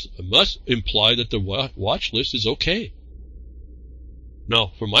must imply that the watch list is okay.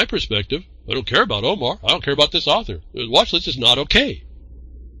 Now, from my perspective, I don't care about Omar. I don't care about this author. The watch list is not okay.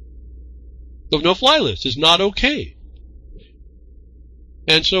 The no-fly list is not okay.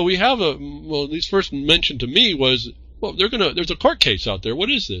 And so we have at least first mentioned to me was, there's a court case out there.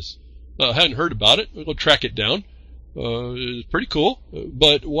 What is this? I hadn't heard about it. We'll go track it down. It's pretty cool.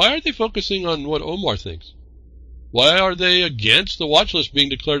 But why are they focusing on what Omar thinks? Why are they against the watch list being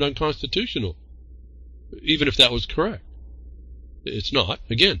declared unconstitutional? Even if that was correct. It's not.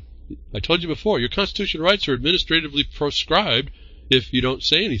 Again, I told you before, your constitutional rights are administratively proscribed if you don't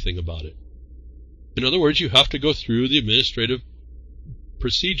say anything about it. In other words, you have to go through the administrative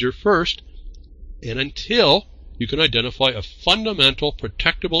procedure first, and until you can identify a fundamental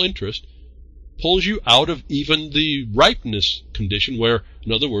protectable interest, pulls you out of even the ripeness condition where,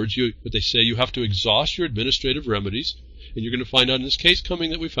 in other words, what they say, you have to exhaust your administrative remedies, and you're going to find out in this case coming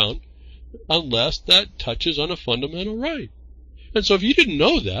that we found, unless that touches on a fundamental right. And so if you didn't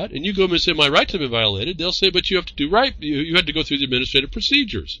know that, and you go and say, my rights have been violated, they'll say, but you have to do right. You had to go through the administrative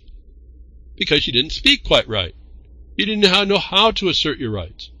procedures because you didn't speak quite right. You didn't know how to assert your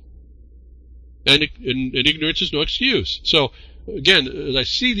rights. And ignorance is no excuse. So, again, as I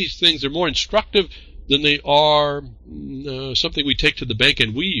see these things, they're more instructive than they are something we take to the bank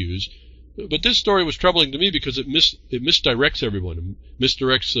and we use. But this story was troubling to me because it misdirects everyone. It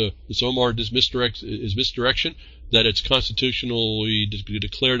misdirects, this Omar is misdirection, that it's constitutionally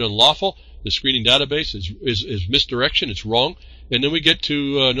declared unlawful. The screening database is misdirection. It's wrong. And then we get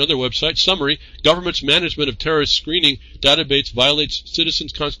to another website, summary, government's management of terrorist screening database violates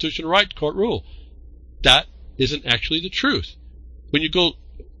citizens' constitutional right, court rule. That isn't actually the truth. When you go,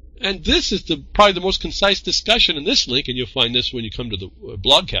 and this is probably the most concise discussion in this link, and you'll find this when you come to the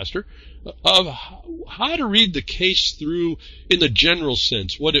blogcaster, of how to read the case through in the general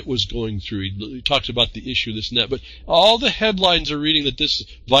sense, what it was going through. He talks about the issue, this and that, but all the headlines are reading that this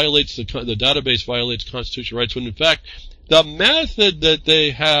violates, the database violates constitutional rights, when in fact, the method that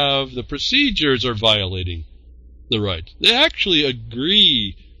they have, the procedures are violating the rights. They actually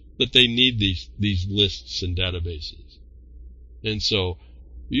agree that they need these lists and databases. And so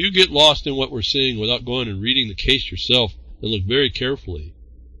you get lost in what we're seeing without going and reading the case yourself and look very carefully.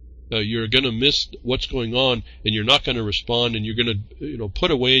 You're going to miss what's going on, and you're not going to respond, and you're going to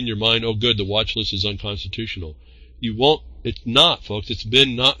put away in your mind, oh good, the watch list is unconstitutional. You won't. It's not, folks.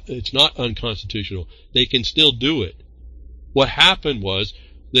 It's not unconstitutional. They can still do it. What happened was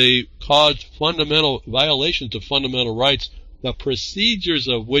they caused fundamental violations of fundamental rights the procedures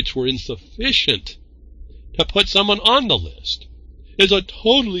of which were insufficient to put someone on the list, is a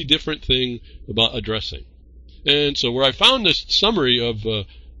totally different thing about addressing. And so where I found this summary of,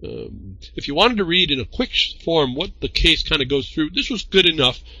 if you wanted to read in a quick form what the case kind of goes through, this was good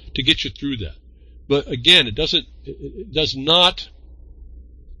enough to get you through that. But again, it does not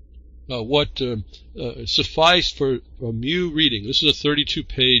suffice for you reading. This is a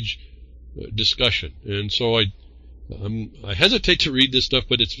 32-page discussion, and so I hesitate to read this stuff,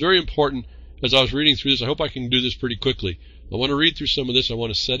 but it's very important. As I was reading through this, I hope I can do this pretty quickly. I want to read through some of this. I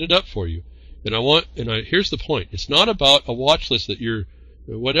want to set it up for you, and here's the point. It's not about a watch list that you're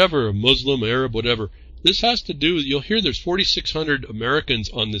whatever, a Muslim, Arab, whatever. This has to do with, you'll hear there's 4,600 Americans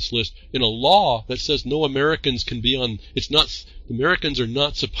on this list in a law that says no Americans can be on, Americans are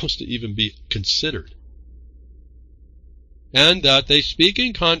not supposed to even be considered. And that they speak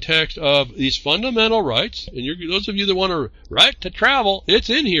in context of these fundamental rights, and those of you that want a right to travel, it's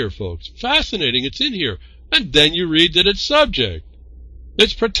in here, folks. Fascinating, it's in here. And then you read that it's subject.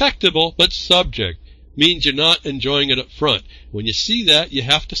 It's protectable, but subject. Means you're not enjoying it up front. When you see that, you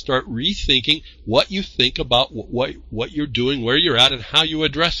have to start rethinking what you think about what you're doing, where you're at, and how you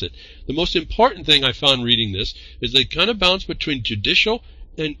address it. The most important thing I found reading this is they kind of bounce between judicial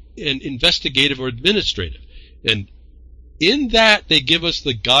and investigative or administrative. And in that, they give us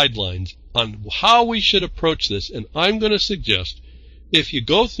the guidelines on how we should approach this. And I'm going to suggest, if you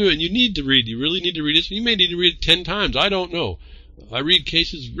go through it, and you really need to read this, you may need to read it 10 times, I don't know. I read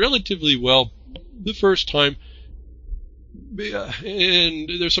cases relatively well the first time, and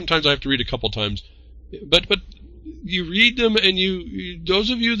there's sometimes I have to read a couple times, but you read them, and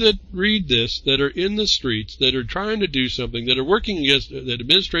those of you that read this, that are in the streets, that are trying to do something, that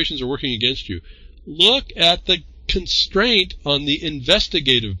administrations are working against you, look at the constraint on the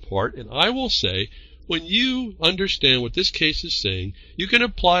investigative part. And I will say, when you understand what this case is saying, you can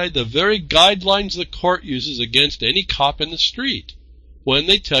apply the very guidelines the court uses against any cop in the street when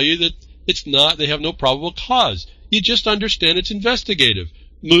they tell you that they have no probable cause. You just understand it's investigative.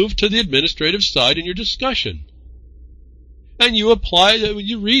 Move to the administrative side in your discussion. And you apply that. When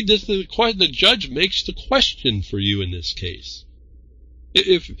you read this, the judge makes the question for you in this case.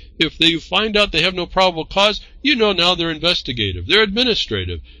 If you find out they have no probable cause, you know now they're investigative. They're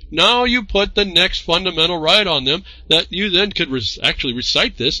administrative. Now you put the next fundamental right on them that you then could actually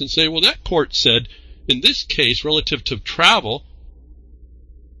recite this and say, well, that court said in this case relative to travel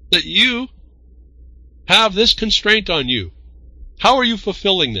that you have this constraint on you. How are you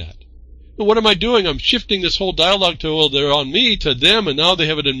fulfilling that? And what am I doing? I'm shifting this whole dialogue to, well, they're on me, to them, and now they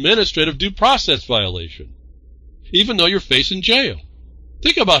have an administrative due process violation, even though you're facing jail.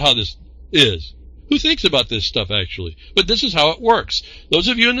 Think about how this is. Who thinks about this stuff, actually? But this is how it works. Those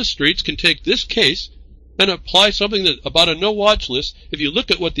of you in the streets can take this case and apply something about a no-watch list. If you look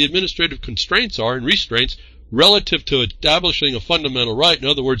at what the administrative constraints are and restraints relative to establishing a fundamental right, in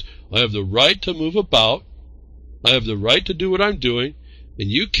other words, I have the right to move about, I have the right to do what I'm doing, and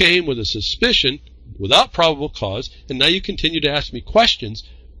you came with a suspicion without probable cause, and now you continue to ask me questions.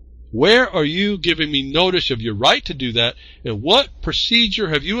 Where are you giving me notice of your right to do that, and what procedure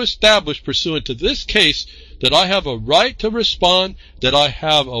have you established pursuant to this case that I have a right to respond, that I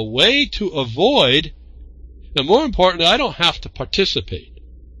have a way to avoid, and more importantly, I don't have to participate?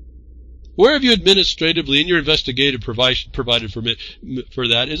 Where have you administratively in your investigative provided for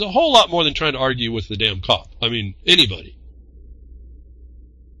that is a whole lot more than trying to argue with the damn cop. I mean, anybody.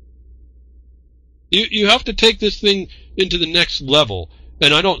 You have to take this thing into the next level.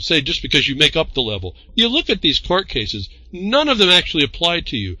 And I don't say just because you make up the level. You look at these court cases, none of them actually apply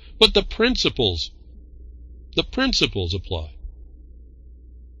to you, but the principles apply.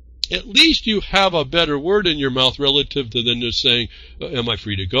 At least you have a better word in your mouth relative to than just saying, am I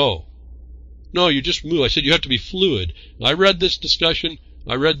free to go? No, you just move. I said you have to be fluid. I read this discussion,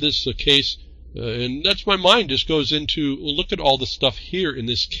 I read this case, and that's my mind just goes into, well, look at all the stuff here in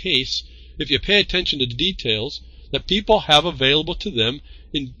this case. If you pay attention to the details that people have available to them,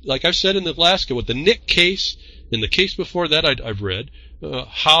 like I've said in Alaska with the Nick case, in the case before that I've read,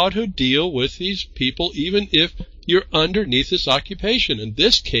 how to deal with these people even if you're underneath this occupation. And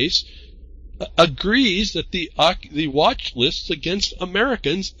this case agrees that the watch lists against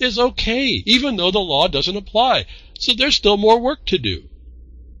Americans is okay, even though the law doesn't apply. So there's still more work to do.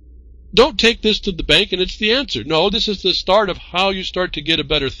 Don't take this to the bank and it's the answer. No, this is the start of how you start to get a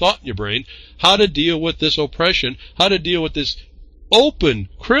better thought in your brain, how to deal with this oppression, how to deal with this open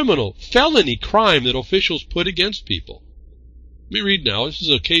criminal felony crime that officials put against people. Let me read now. This is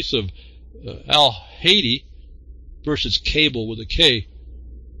a case of Al Haiti versus Cable with a K.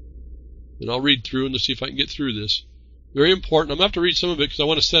 And I'll read through and let's see if I can get through this. Very important. I'm going to have to read some of it because I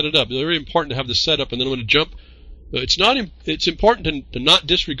want to set it up. It's very important to have the setup, and then I'm going to jump. It's important to not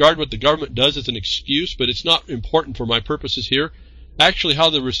disregard what the government does as an excuse, but it's not important for my purposes here. Actually, how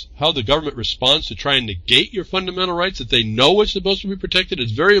the government responds to try and negate your fundamental rights that they know is supposed to be protected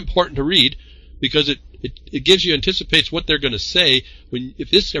is very important to read, because it gives you, anticipates what they're going to say if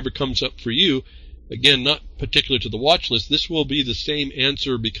this ever comes up for you. Again, not particular to the watch list, this will be the same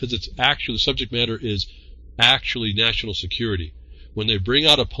answer, because it's actually, the subject matter is actually national security. When they bring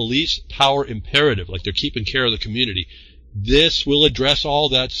out a police power imperative, like they're keeping care of the community, this will address all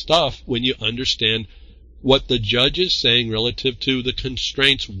that stuff when you understand what the judge is saying relative to the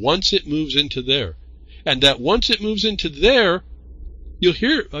constraints once it moves into there. And that once it moves into there, you'll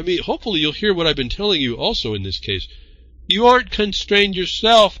hear, hopefully you'll hear what I've been telling you also in this case. You aren't constrained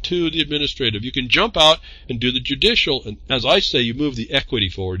yourself to the administrative. You can jump out and do the judicial, and as I say, you move the equity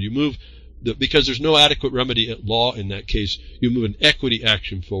forward. You move because there's no adequate remedy at law in that case, you move an equity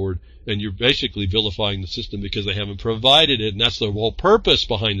action forward, and you're basically vilifying the system because they haven't provided it, and that's the whole purpose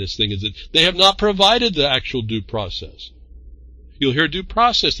behind this thing, is that they have not provided the actual due process. You'll hear due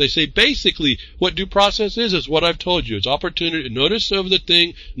process. They say basically what due process is what I've told you. It's opportunity, notice of the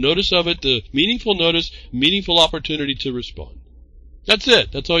thing, notice of it, the meaningful notice, meaningful opportunity to respond. That's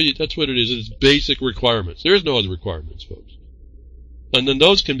it. That's what it is. It's basic requirements. There is no other requirements, folks. And then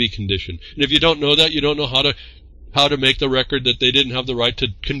those can be conditioned. And if you don't know that, you don't know how to make the record that they didn't have the right to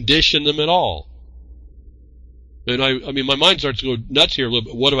condition them at all. And I mean, my mind starts to go nuts here a little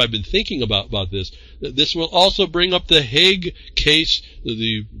bit. What have I been thinking about this? This will also bring up the Hague case,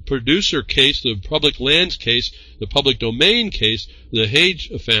 the producer case, the public lands case, the public domain case, the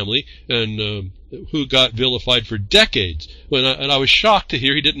Hague family, and who got vilified for decades. And I was shocked to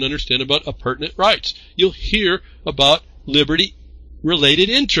hear he didn't understand about appurtenant rights. You'll hear about liberty-related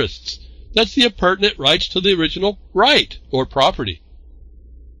interests. That's the appurtenant rights to the original right or property.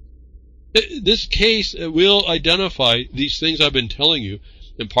 This case will identify these things I've been telling you,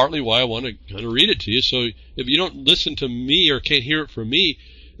 and partly why I want to kind of read it to you. So if you don't listen to me or can't hear it from me,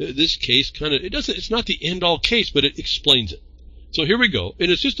 this case it's not the end-all case, but it explains it. So here we go.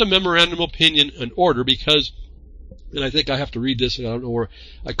 And it's just a memorandum of opinion and order because, and I think I have to read this, and I don't know where,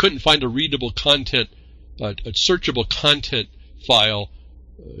 I couldn't find a readable content, a searchable content file,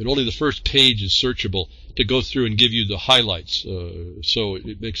 and only the first page is searchable, to go through and give you the highlights. So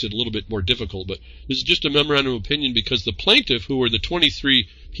it makes it a little bit more difficult. But this is just a memorandum of opinion because the plaintiff, who were the 23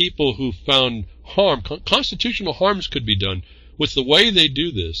 people who found harm, constitutional harms could be done with the way they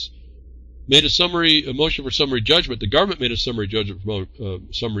do this, made a motion for summary judgment. The government made a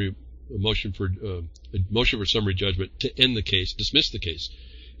motion for summary judgment to end the case, dismiss the case.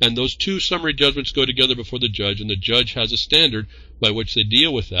 And those two summary judgments go together before the judge, and the judge has a standard by which they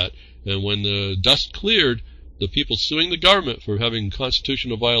deal with that. And when the dust cleared, the people suing the government for having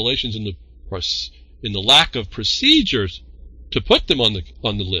constitutional violations in the lack of procedures to put them on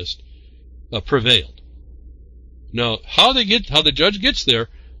the list prevailed. Now, how the judge gets there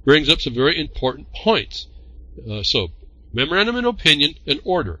brings up some very important points. So, memorandum of opinion and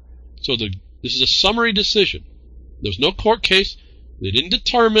order. So this is a summary decision. There's no court case. They didn't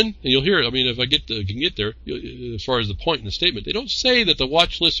determine, and you'll hear it. I mean, if I can get there, as far as the point in the statement, they don't say that the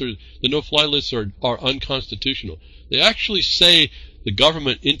watch lists or the no-fly lists are unconstitutional. They actually say the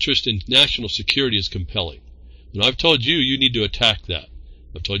government interest in national security is compelling. And I've told you need to attack that.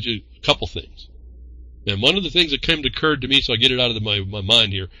 I've told you a couple things. And one of the things that occurred to me, so I get it out of my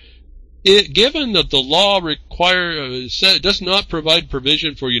mind here, given that the law does not provide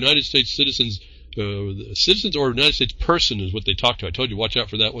provision for United States citizens, citizens or United States person is what they talk to. I told you, watch out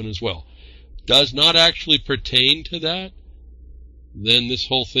for that one as well. Does not actually pertain to that, then this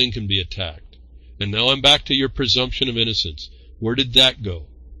whole thing can be attacked. And now I'm back to your presumption of innocence. Where did that go?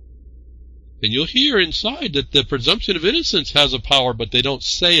 And you'll hear inside that the presumption of innocence has a power, but they don't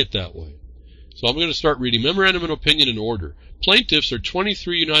say it that way. So I'm going to start reading memorandum of opinion and order. Plaintiffs are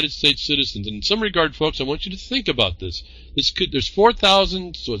 23 United States citizens. And in some regard, folks, I want you to think about this. There's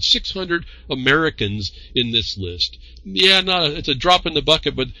 4,600 Americans in this list. Yeah, it's a drop in the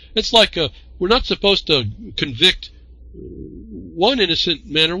bucket, but it's like we're not supposed to convict one innocent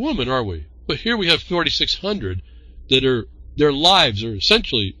man or woman, are we? But here we have 4,600 that their lives are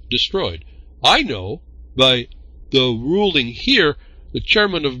essentially destroyed. I know by the ruling here, the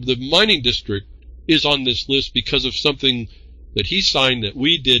chairman of the mining district is on this list because of something that he signed that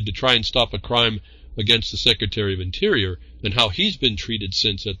we did to try and stop a crime against the Secretary of Interior, and how he's been treated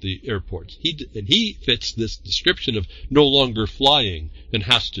since at the airports. He fits this description of no longer flying and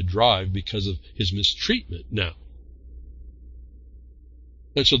has to drive because of his mistreatment now.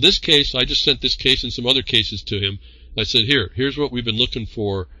 And so this case, I just sent this case and some other cases to him, I said, here's what we've been looking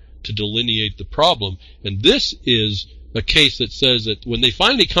for to delineate the problem. And this is a case that says that when they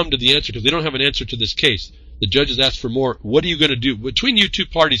finally come to the answer, because they don't have an answer to this case, the judges ask for more. What are you going to do? Between you two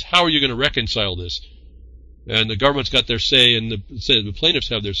parties, how are you going to reconcile this? And the government's got their say, and the plaintiffs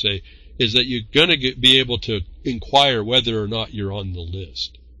have their say, is that you're going to be able to inquire whether or not you're on the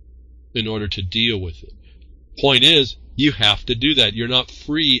list in order to deal with it. Point is, you have to do that. You're not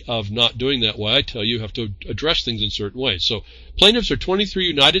free of not doing that. Why I tell you, you have to address things in certain ways. So plaintiffs are 23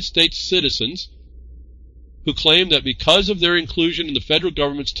 United States citizens who claim that because of their inclusion in the federal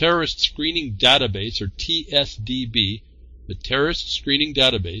government's terrorist screening database, or TSDB, the terrorist screening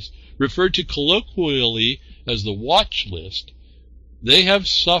database, referred to colloquially as the watch list, they have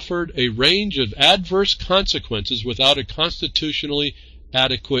suffered a range of adverse consequences without a constitutionally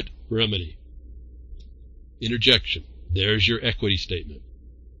adequate remedy. Interjection. There's your equity statement.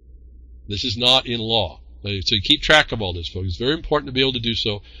 This is not in law. So you keep track of all this, folks. It's very important to be able to do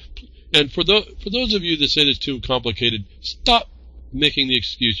so. And for those of you that say it's too complicated, stop making the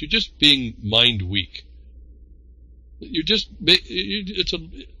excuse. You're just being mind weak. It's a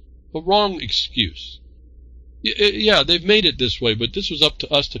wrong excuse. Yeah, they've made it this way, but this was up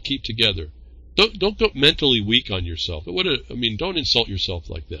to us to keep together. Don't go mentally weak on yourself. Don't insult yourself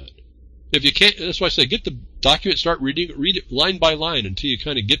like that. If you can't, that's why I say get the document, start reading it, read it line by line until you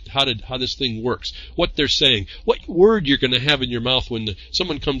kind of get how this thing works, what they're saying, what word you're going to have in your mouth when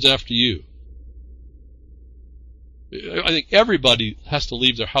someone comes after you. I think everybody has to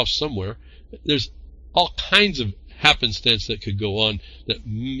leave their house somewhere. There's all kinds of happenstance that could go on that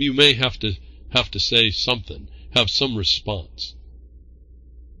you may have to say something, have some response.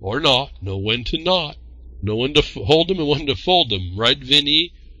 Or not. Know when to not. Know when to hold them and when to fold them. Right,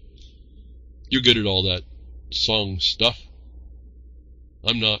 Vinny? You're good at all that song stuff.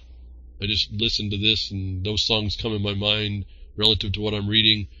 I'm not. I just listen to this and those songs come in my mind relative to what I'm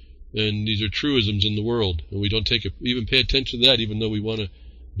reading. And these are truisms in the world. And we don't even pay attention to that, even though we want to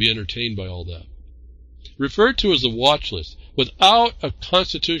be entertained by all that. Referred to as a watch list without a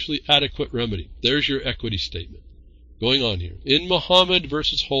constitutionally adequate remedy. There's your equity statement. Going on here. In Muhammad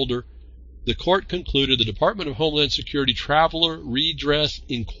versus Holder, the court concluded the Department of Homeland Security Traveler Redress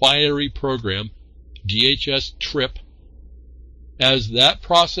Inquiry Program, DHS TRIP, as that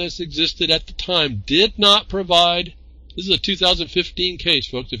process existed at the time, did not provide. This is a 2015 case,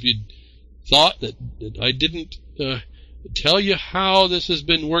 folks. If you thought that I didn't tell you how this has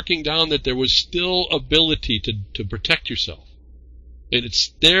been working down, that there was still ability to protect yourself. And it's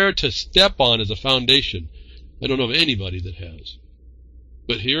there to step on as a foundation. I don't know of anybody that has.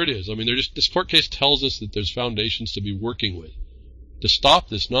 But here it is. This court case tells us that there's foundations to be working with to stop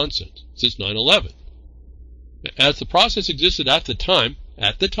this nonsense since 9/11. As the process existed at the time,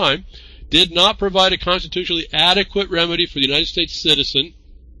 did not provide a constitutionally adequate remedy for the United States citizen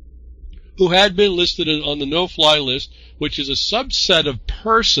who had been listed on the no-fly list, which is a subset of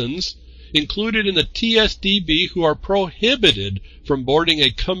persons included in the TSDB who are prohibited from boarding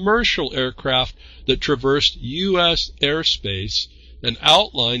a commercial aircraft that traversed U.S. airspace, and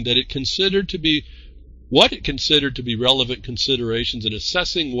outlined that what it considered to be relevant considerations in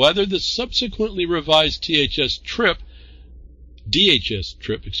assessing whether the subsequently revised DHS trip,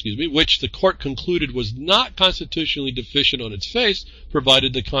 which the court concluded was not constitutionally deficient on its face,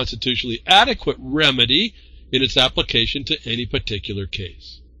 provided the constitutionally adequate remedy in its application to any particular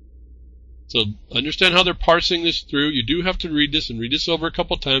case. So understand how they're parsing this through. You do have to read this and read this over a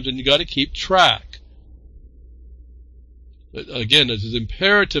couple times, and you got to keep track. Again, it is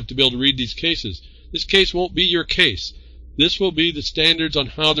imperative to be able to read these cases. This case won't be your case. This will be the standards on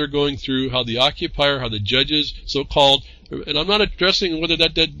how they're going through, how the occupier, how the judges, so-called, and I'm not addressing whether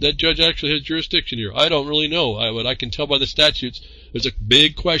that judge actually has jurisdiction here. I don't really know. What I can tell by the statutes, there's a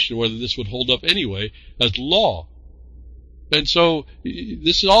big question whether this would hold up anyway as law. And so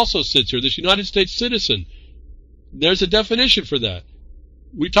this also sits here, this United States citizen. There's a definition for that.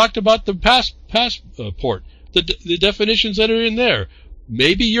 We talked about the passport. The definitions that are in there.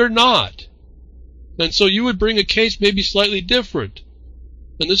 Maybe you're not. And so you would bring a case maybe slightly different.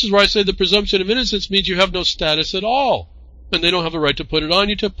 And this is where I say the presumption of innocence means you have no status at all. And they don't have the right to put it on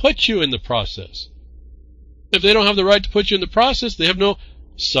you to put you in the process. If they don't have the right to put you in the process, they have no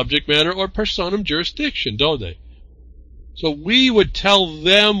subject matter or personam jurisdiction, don't they? So we would tell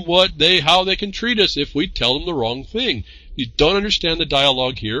them how they can treat us if we tell them the wrong thing. You don't understand the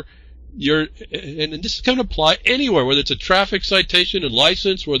dialogue here. And this can apply anywhere, whether it's a traffic citation and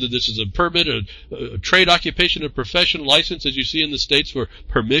license, whether this is a permit, a trade occupation, a profession license, as you see in the States for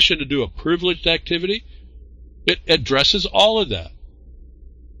permission to do a privileged activity. It addresses all of that.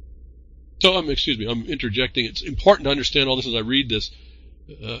 So, excuse me, I'm interjecting. It's important to understand all this as I read this,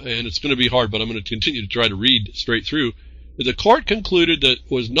 and it's going to be hard, but I'm going to continue to try to read straight through. The court concluded that it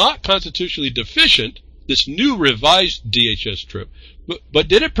was not constitutionally deficient, this new revised DHS trip, but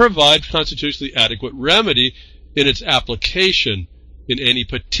did it provide constitutionally adequate remedy in its application in any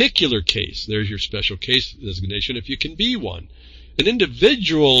particular case? There's your special case designation, if you can be one. An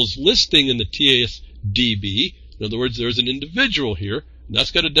individual's listing in the TSDB, in other words, there's an individual here, and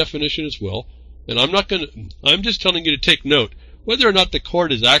that's got a definition as well. And I'm just telling you to take note. Whether or not the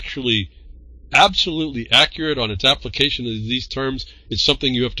court is actually absolutely accurate on its application of these terms is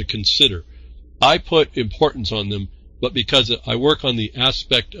something you have to consider. I put importance on them, but because I work on the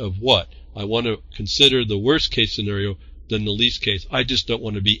aspect of what? I want to consider the worst case scenario than the least case. I just don't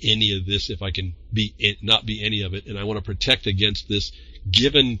want to be any of this if I can not be any of it, and I want to protect against this,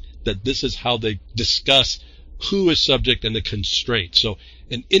 given that this is how they discuss who is subject and the constraints. So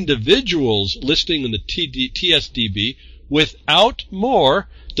an individual's listing in the TSDB without more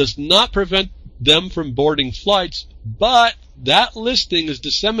does not prevent them from boarding flights, but that listing is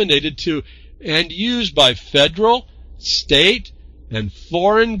disseminated to and used by federal, state, and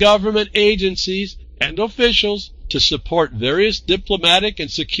foreign government agencies and officials to support various diplomatic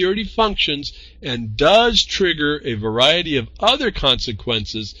and security functions, and does trigger a variety of other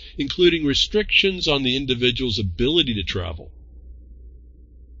consequences, including restrictions on the individual's ability to travel.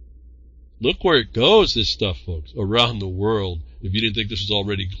 Look where it goes, this stuff, folks, around the world, if you didn't think this was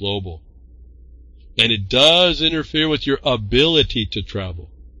already global. And it does interfere with your ability to travel.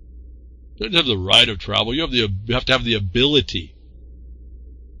 You don't have the right of travel. You have to have the ability.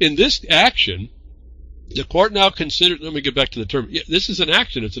 In this action, the court now considered, let me get back to the term. Yeah, this is an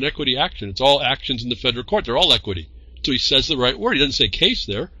action. It's an equity action. It's all actions in the federal court. They're all equity. So he says the right word. He doesn't say case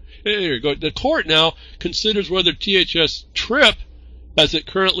there. Here you go. The court now considers whether THS TRIP, as it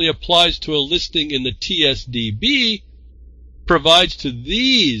currently applies to a listing in the TSDB, provides to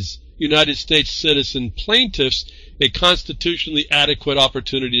these United States citizen plaintiffs a constitutionally adequate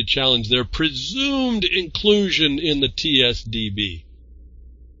opportunity to challenge their presumed inclusion in the TSDB.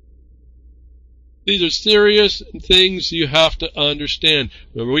 These are serious things you have to understand.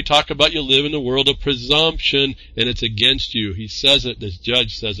 Remember, we talk about you live in the world of presumption, and it's against you. He says it, this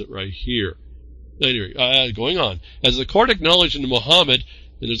judge says it right here. Anyway, going on. As the court acknowledged in Muhammad,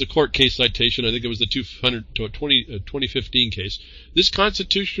 and there's a court case citation, I think it was the 2015 case, this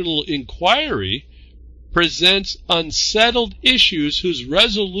constitutional inquiry presents unsettled issues whose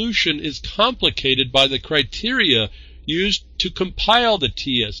resolution is complicated by the criteria used to compile the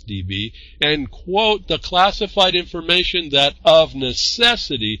TSDB, and, quote, the classified information that of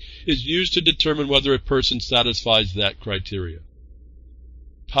necessity is used to determine whether a person satisfies that criteria.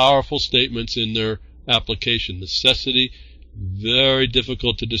 Powerful statements in their application. Necessity, very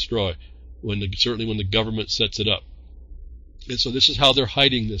difficult to destroy, certainly when the government sets it up. And so this is how they're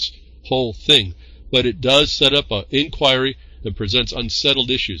hiding this whole thing. But it does set up an inquiry that presents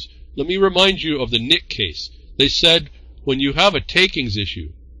unsettled issues. Let me remind you of the Nick case. They said when you have a takings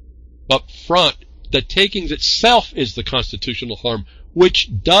issue up front, the takings itself is the constitutional harm, which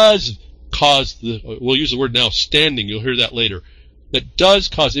does cause we'll use the word now, standing. You'll hear that later. That does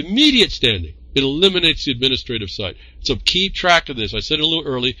cause immediate standing. It eliminates the administrative side. So keep track of this. I said it a little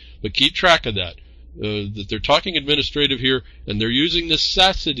early, but keep track of that. That they're talking administrative here, and they're using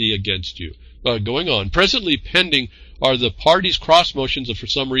necessity against you. Going on. Presently pending are the parties' cross motions for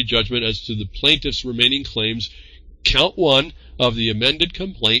summary judgment as to the plaintiff's remaining claims. Count 1 of the amended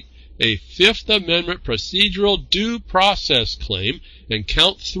complaint, a Fifth Amendment procedural due process claim, and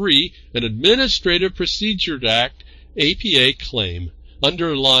Count 3, an Administrative Procedure Act APA claim.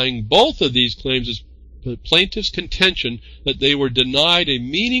 Underlying both of these claims is the plaintiff's contention that they were denied a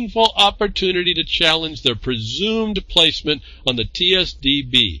meaningful opportunity to challenge their presumed placement on the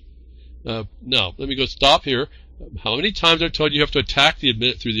TSDB. Now, let me go stop here. How many times I've told you have to attack through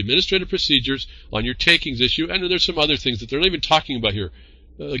the administrative procedures on your takings issue, and there's some other things that they're not even talking about here.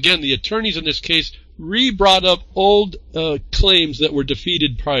 Again, the attorneys in this case re-brought up old claims that were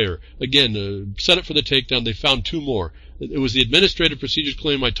defeated prior. Again, set it for the takedown. They found 2 more. It was the administrative procedures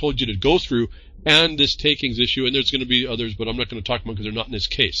claim I told you to go through, and this takings issue, and there's going to be others, but I'm not going to talk about them because they're not in this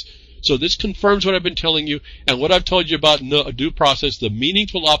case. So this confirms what I've been telling you, and what I've told you about due process. The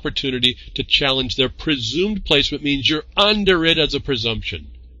meaningful opportunity to challenge their presumed placement means you're under it as a presumption.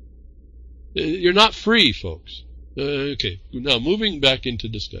 You're not free, folks. Okay, now moving back into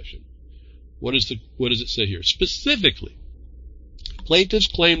discussion. What does it say here? Specifically, plaintiffs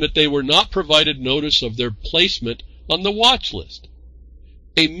claim that they were not provided notice of their placement on the watch list.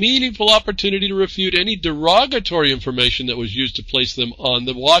 A meaningful opportunity to refute any derogatory information that was used to place them on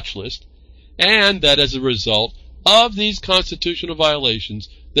the watch list, and that as a result of these constitutional violations,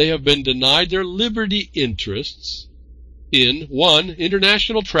 they have been denied their liberty interests in 1.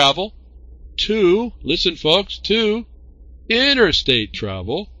 International travel, 2. Listen folks, 2. Interstate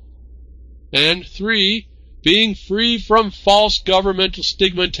travel, and 3. Being free from false governmental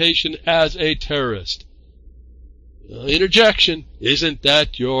stigmatization as a terrorist. Interjection. Isn't that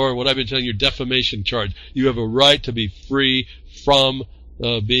what I've been telling you, defamation charge? You have a right to be free from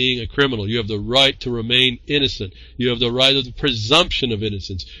being a criminal. You have the right to remain innocent. You have the right of the presumption of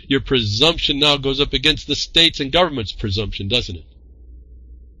innocence. Your presumption now goes up against the state's and government's presumption, doesn't it?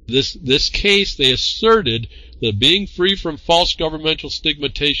 This case, they asserted that being free from false governmental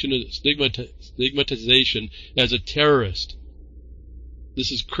stigmatization as a terrorist.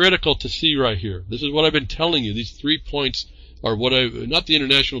 This is critical to see right here. This is what I've been telling you. These 3 points are what not the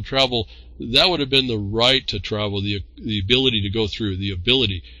international travel, that would have been the right to travel, the ability to go through, the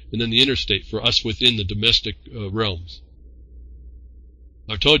ability, and then the interstate for us within the domestic realms.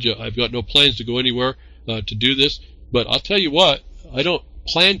 I've told you, I've got no plans to go anywhere to do this, but I'll tell you what, I don't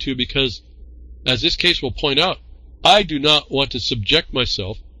plan to because, as this case will point out, I do not want to subject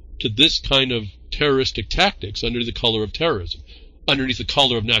myself to this kind of terroristic tactics under the color of terrorism, underneath the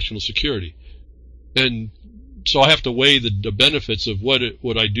color of national security. And so I have to weigh the benefits of what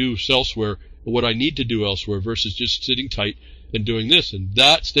I do elsewhere, what I need to do elsewhere, versus just sitting tight and doing this. And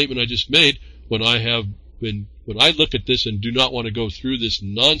that statement I just made, when I look at this and do not want to go through this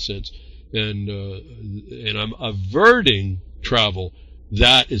nonsense, and I'm averting travel,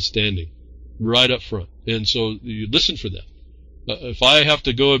 that is standing right up front. And so you listen for that. If I have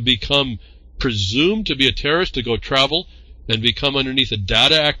to go and become presumed to be a terrorist to go travel and become underneath the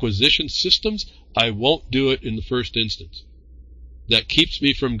data acquisition systems, I won't do it in the first instance. That keeps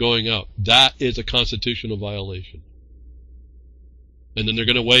me from going out. That is a constitutional violation. And then they're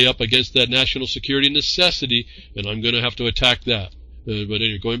going to weigh up against that national security necessity, and I'm going to have to attack that. But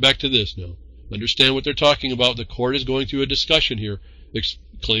anyway, going back to this now. Understand what they're talking about. The court is going through a discussion here,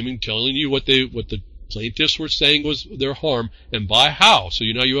 telling you what the plaintiffs were saying was their harm, and by how. So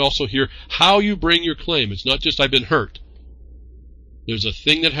now you also hear how you bring your claim. It's not just I've been hurt. There's a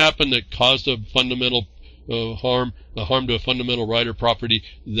thing that happened that caused a fundamental harm to a fundamental right or property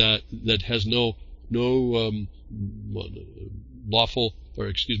that has no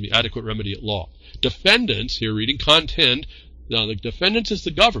adequate remedy at law. Defendants, here reading contend, now the defendants is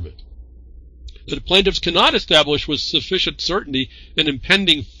the government. The plaintiffs cannot establish with sufficient certainty an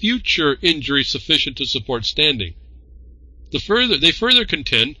impending future injury sufficient to support standing. They further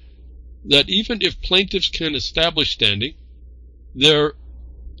contend that even if plaintiffs can establish standing, their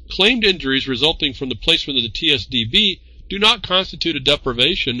claimed injuries resulting from the placement of the TSDB do not constitute a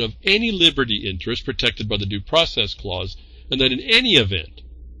deprivation of any liberty interest protected by the Due Process Clause, and that in any event,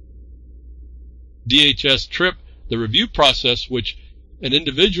 DHS TRIP, the review process which an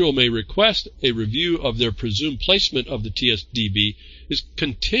individual may request a review of their presumed placement of the TSDB, is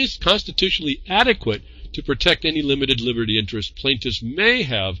constitutionally adequate to protect any limited liberty interest plaintiffs may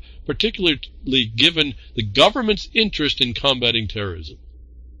have, particularly given the government's interest in combating terrorism.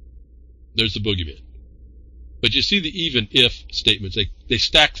 There's the boogeyman. But you see the even if statements. They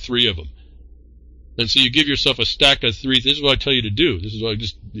stack 3 of them. And so you give yourself a stack of 3. This is what I tell you to do. This is what I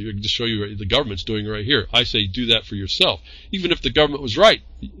just show you the government's doing right here. I say do that for yourself. Even if the government was right,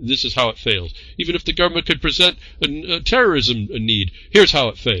 this is how it fails. Even if the government could present a terrorism need, here's how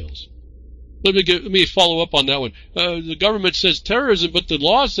it fails. Let me follow up on that one. The government says terrorism, but the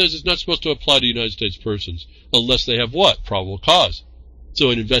law says it's not supposed to apply to United States persons unless they have what? Probable cause. So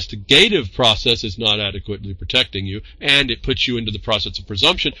an investigative process is not adequately protecting you, and it puts you into the process of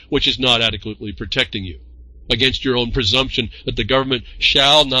presumption, which is not adequately protecting you against your own presumption that the government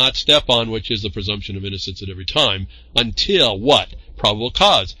shall not step on, which is the presumption of innocence at every time, until what? Probable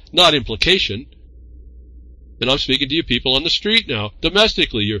cause, not implication. And I'm speaking to you people on the street now,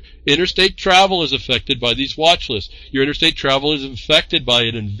 domestically. Your interstate travel is affected by these watch lists. Your interstate travel is affected by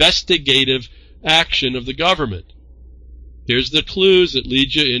an investigative action of the government. Here's the clues that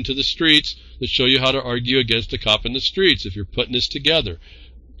lead you into the streets that show you how to argue against a cop in the streets if you're putting this together.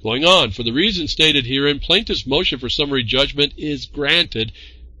 Going on, for the reason stated herein, plaintiff's motion for summary judgment is granted.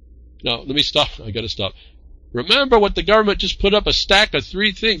 Now, let me stop. I got to stop. Remember what the government just put up a stack of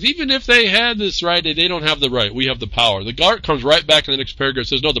 3 things. Even if they had this right, they don't have the right. We have the power. The guard comes right back in the next paragraph and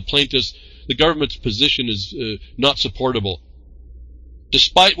says, no, the government's position is not supportable.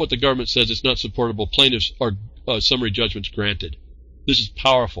 Despite what the government says it's not supportable, plaintiffs are summary judgments granted. This is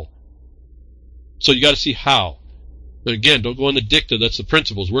powerful. So you got to see how. And again, don't go on the dicta. That's the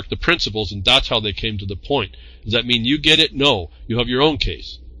principles. Work the principles, and that's how they came to the point. Does that mean you get it? No. You have your own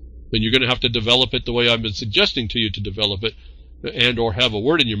case. then you're going to have to develop it the way I've been suggesting to you to develop it, and or have a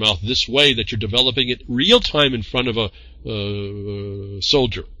word in your mouth this way that you're developing it real time in front of a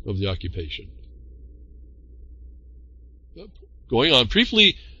soldier of the occupation. Going on,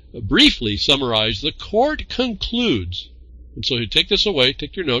 briefly summarize, the court concludes, and so you take this away,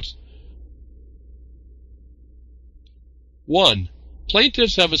 take your notes. 1.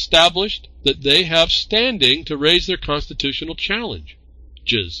 Plaintiffs have established that they have standing to raise their constitutional challenges.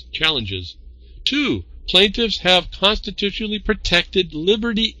 2. Plaintiffs have constitutionally protected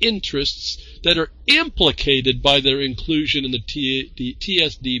liberty interests that are implicated by their inclusion in the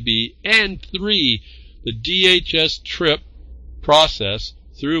TSDB. And 3. The DHS TRIP process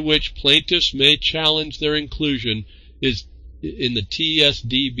through which plaintiffs may challenge their inclusion is in the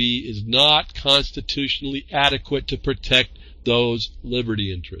TSDB is not constitutionally adequate to protect those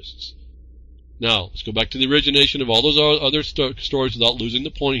liberty interests. Now, let's go back to the origination of all those other stories without losing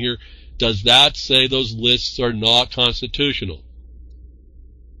the point here. Does that say those lists are not constitutional?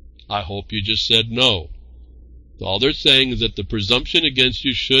 I hope you just said no. All they're saying is that the presumption against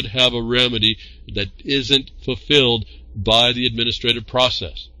you should have a remedy that isn't fulfilled by the administrative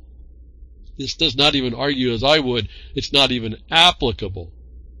process. This does not even argue as I would. It's not even applicable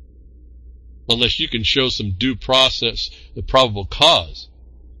unless you can show some due process, the probable cause.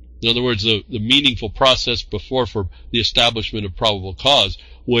 In other words, the meaningful process before for the establishment of probable cause,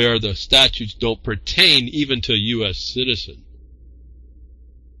 where the statutes don't pertain even to a U.S. citizen.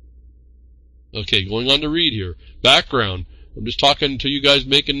 Okay, going on to read here. Background. I'm just talking to you guys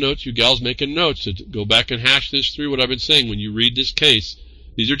making notes, you gals making notes. To go back and hash this through what I've been saying when you read this case.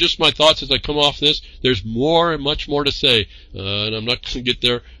 These are just my thoughts as I come off this. There's more and much more to say, and I'm not going to get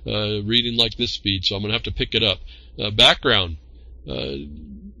there reading like this speed, so I'm going to have to pick it up. Background.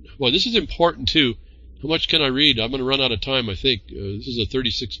 Well, this is important too. How much can I read? I'm going to run out of time, I think. This is a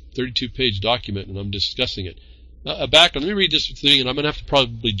 32-page document, and I'm discussing it. Background. Let me read this thing, and I'm going to have to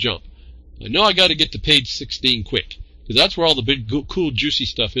probably jump. I know I got to get to page 16 quick, because that's where all the big, cool, juicy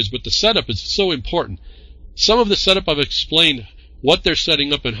stuff is, but the setup is so important. Some of the setup I've explained what they're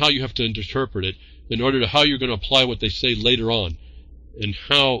setting up and how you have to interpret it in order to how you're going to apply what they say later on, and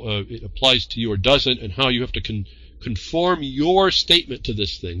how it applies to you or doesn't, and how you have to conform your statement to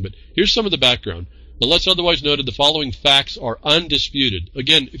this thing. But here's some of the background. Unless otherwise noted, the following facts are undisputed.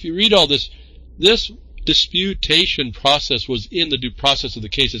 Again, if you read all this, this disputation process was in the due process of the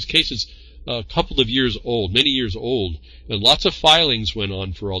case. This case is a couple of years old, many years old, and lots of filings went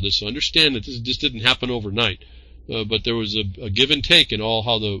on for all this. So understand that this just didn't happen overnight. But there was a give and take in all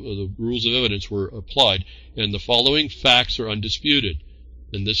how the rules of evidence were applied. And the following facts are undisputed.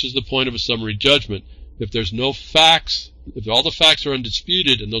 And this is the point of a summary judgment. If there's no facts, if all the facts are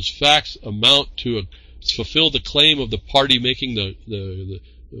undisputed and those facts amount to fulfill the claim of the party making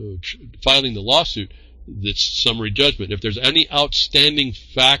filing the lawsuit, it's summary judgment. If there's any outstanding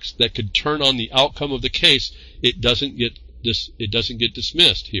facts that could turn on the outcome of the case, it doesn't get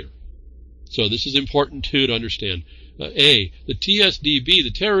dismissed here. So this is important too to understand. A, the TSDB,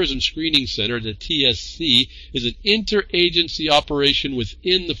 the Terrorism Screening Center, the TSC, is an interagency operation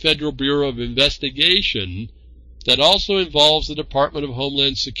within the Federal Bureau of Investigation that also involves the Department of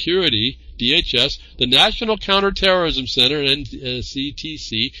Homeland Security, DHS, the National Counterterrorism Center,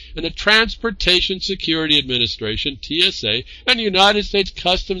 NCTC, and the Transportation Security Administration, TSA, and the United States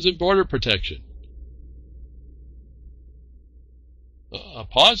Customs and Border Protection.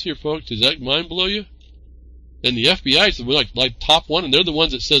 Pause here, folks. Does that mind blow you? And the FBI is like top one, and they're the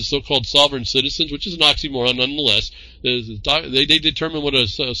ones that says so-called sovereign citizens, which is an oxymoron nonetheless. They determine what a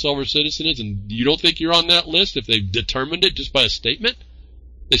sovereign citizen is, and you don't think you're on that list if they've determined it just by a statement?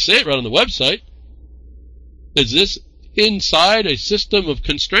 They say it right on the website. Is this inside a system of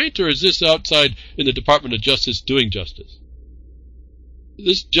constraint, or is this outside in the Department of Justice doing justice?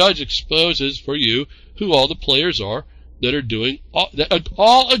 This judge exposes for you who all the players are that are doing that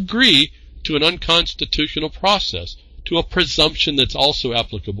all agree to an unconstitutional process, to a presumption that's also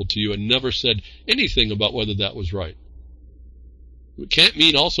applicable to you, and never said anything about whether that was right. It can't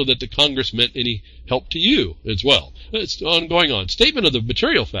mean also that the Congress meant any help to you as well. It's going on. Statement of the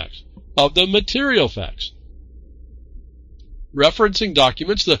material facts. Of the material facts. Referencing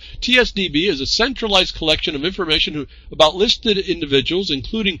documents, the TSDB is a centralized collection of information about listed individuals,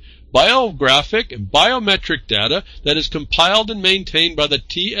 including biographic and biometric data that is compiled and maintained by the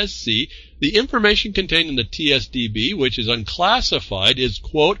TSC. The information contained in the TSDB, which is unclassified, is,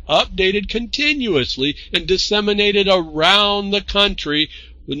 quote, updated continuously and disseminated around the country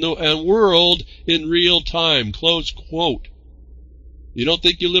and world in real time, close quote. You don't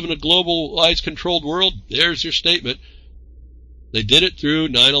think you live in a globalized, controlled world? There's your statement. They did it through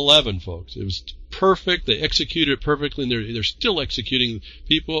 9/11, folks. It was perfect. They executed it perfectly, and they're still executing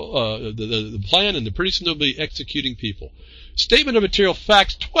people, the plan, and pretty soon they'll be executing people. Statement of Material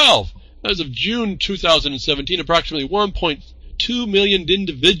Facts 12. As of June 2017, approximately 1.2 million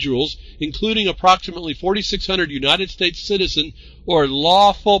individuals, including approximately 4,600 United States citizens or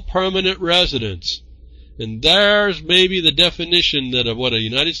lawful permanent residents. And there's maybe the definition of what a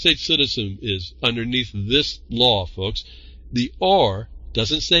United States citizen is underneath this law, folks. The or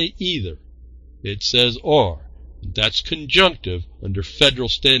doesn't say either. It says or. That's conjunctive under federal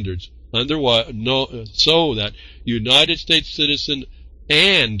standards. Otherwise, so that United States citizen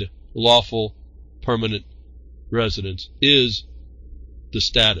and lawful permanent residence is the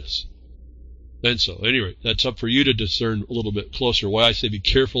status. And so, anyway, that's up for you to discern a little bit closer. Why I say be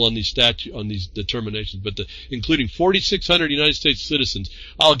careful on these determinations. But including 4,600 United States citizens,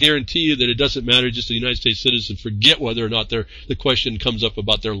 I'll guarantee you that it doesn't matter. Just a United States citizen. Forget whether or not the question comes up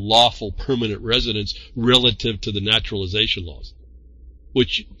about their lawful permanent residence relative to the naturalization laws,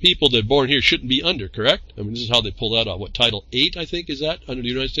 which people that are born here shouldn't be under. Correct? I mean, this is how they pull that off. What, Title 8, I think, is that under the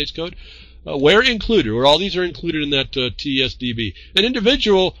United States Code? Where included, where all these are included in that TSDB. An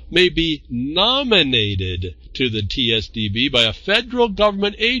individual may be nominated to the TSDB by a federal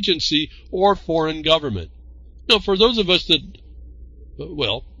government agency or foreign government. Now, for those of us that,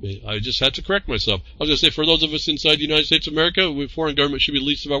 well, I just had to correct myself. I was going to say, for those of us inside the United States of America, foreign government should be the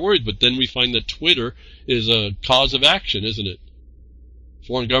least of our worries, but then we find that Twitter is a cause of action, isn't it?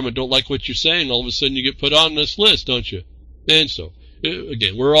 Foreign government don't like what you're saying, all of a sudden you get put on this list, don't you? And so,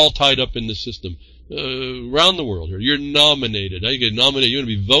 again, we're all tied up in this system around the world here. You're nominated. How you get nominated? You're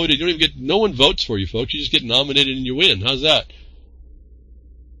going to be voted. You don't even get. No one votes for you, folks. You just get nominated and you win. How's that?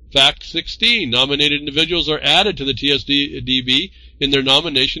 Fact 16: nominated individuals are added to the TSDB, and their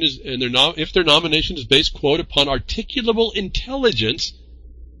nomination is, if their nomination is based, quote, upon articulable intelligence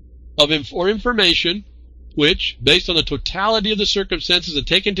or information, which, based on the totality of the circumstances and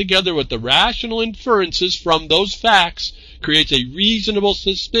taken together with the rational inferences from those facts, creates a reasonable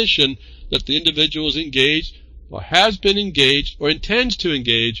suspicion that the individual is engaged or has been engaged or intends to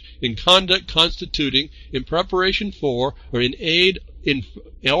engage in conduct constituting in preparation for or in aid in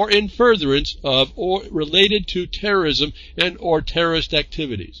or in furtherance of or related to terrorism and or terrorist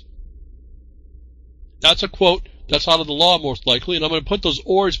activities. That's a quote. That's out of the law most likely, and I'm going to put those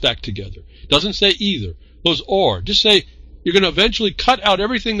ors back together. It doesn't say either. Those or. Just say you're going to eventually cut out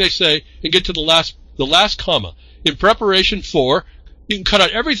everything they say and get to the last comma. In preparation for, you can cut out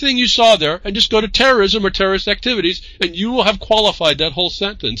everything you saw there and just go to terrorism or terrorist activities, and you will have qualified that whole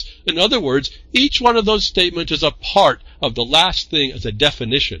sentence. In other words, each one of those statements is a part of the last thing as a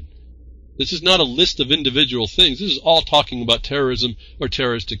definition. This is not a list of individual things. This is all talking about terrorism or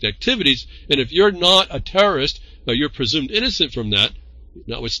terroristic activities. And if you're not a terrorist, you're presumed innocent from that,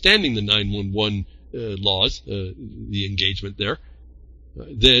 notwithstanding the 911 laws, the engagement there,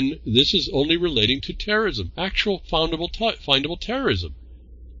 then this is only relating to terrorism, actual findable terrorism.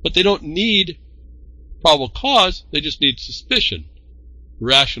 But they don't need probable cause, they just need suspicion,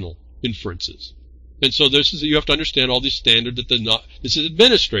 rational inferences. And so you have to understand all these standards that this is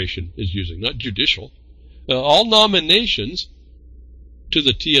administration is using, not judicial. All nominations to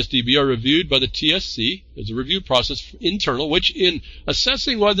the TSDB are reviewed by the TSC as a review process internal, which in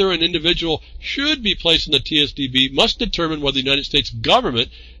assessing whether an individual should be placed in the TSDB must determine whether the United States government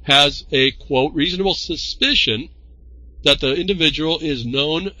has a, quote, reasonable suspicion that the individual is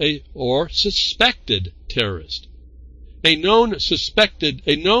known or suspected terrorist. A known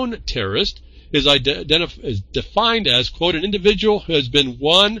terrorist is defined as, quote, an individual who has been,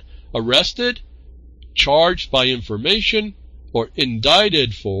 1, arrested, charged by information, or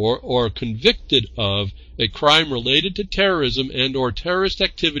indicted for or convicted of a crime related to terrorism and or terrorist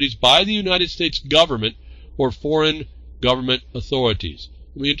activities by the United States government or foreign government authorities.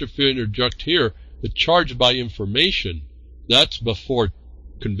 Let me interject here. The charged by information, that's before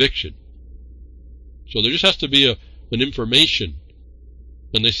conviction. So there just has to be an information.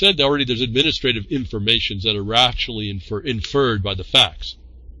 And they said already there's administrative informations that are rationally inferred by the facts.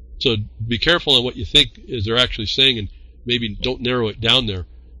 So be careful on what you think is they're actually saying, and maybe don't narrow it down there.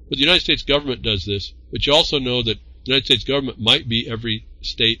 But the United States government does this, but you also know that the United States government might be every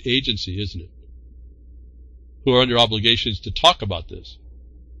state agency, isn't it? Who are under obligations to talk about this.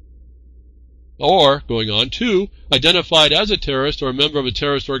 Or, going on, 2, identified as a terrorist or a member of a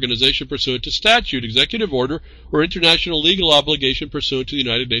terrorist organization pursuant to statute, executive order, or international legal obligation pursuant to the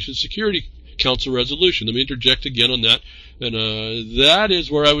United Nations Security Council resolution. Let me interject again on that. And that is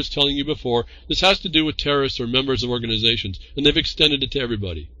where I was telling you before. This has to do with terrorists or members of organizations. And they've extended it to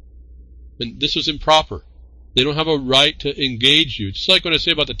everybody. And this was improper. They don't have a right to engage you. It's like when I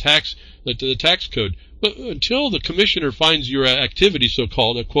say about the tax code. But until the commissioner finds your activity,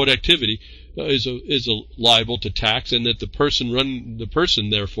 so-called a quote activity, is liable to tax, and that the person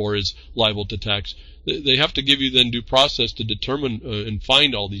therefore is liable to tax, they have to give you then due process to determine and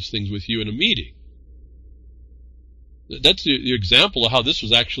find all these things with you in a meeting. That's the example of how this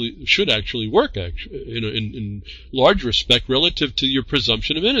should actually work, in large respect, relative to your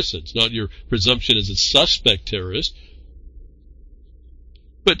presumption of innocence, not your presumption as a suspect terrorist.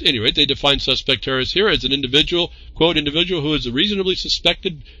 But anyway, they define suspect terrorist here as an individual, quote, individual who is reasonably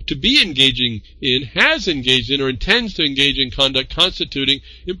suspected to be engaging in, has engaged in, or intends to engage in conduct constituting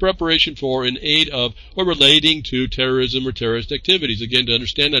in preparation for, in aid of, or relating to terrorism or terrorist activities. Again, to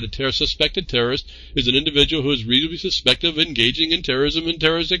understand that a suspected terrorist is an individual who is reasonably suspected of engaging in terrorism and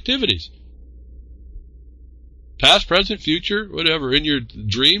terrorist activities. Past, present, future, whatever, in your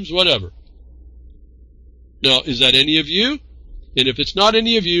dreams, whatever. Now, is that any of you? And if it's not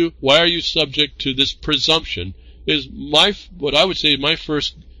any of you, why are you subject to this presumption? Is what I would say my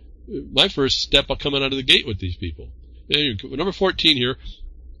first step coming out of the gate with these people. And number 14 here,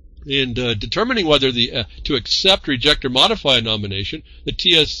 in determining whether to accept, reject, or modify a nomination, the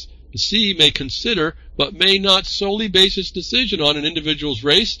TSC may consider, but may not solely base its decision on an individual's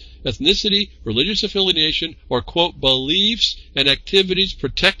race, ethnicity, religious affiliation, or, quote, beliefs and activities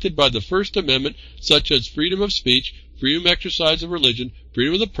protected by the First Amendment, such as freedom of speech, freedom of exercise of religion,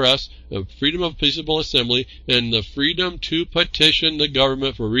 freedom of the press, freedom of peaceable assembly, and the freedom to petition the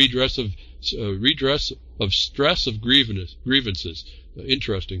government for redress of stress of grievances.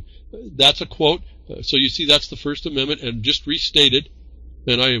 Interesting. That's a quote. So you see, that's the First Amendment, and just restated.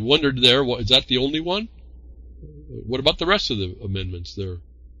 And I wondered there, is that the only one? What about the rest of the amendments there?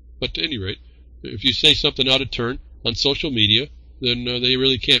 But at any rate, if you say something out of turn on social media, then they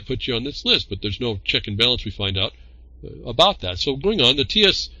really can't put you on this list. But there's no check and balance, we find out, about that. So going on, the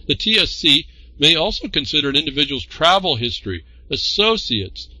TSC may also consider an individual's travel history,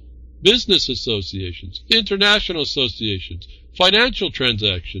 associates, business associations, international associations, financial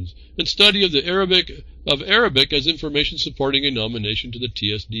transactions, and study of Arabic as information supporting a nomination to the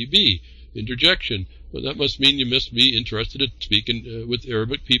TSDB. Interjection. Well, that must mean you must be interested in speaking with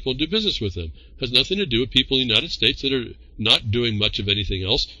Arabic people and do business with them. It has nothing to do with people in the United States that are not doing much of anything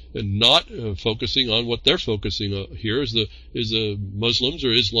else and not focusing on what they're focusing on here is the Muslims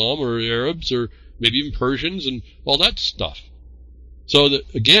or Islam or Arabs or maybe even Persians and all that stuff. So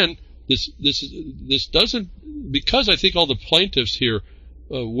that, again, this doesn't, because I think all the plaintiffs here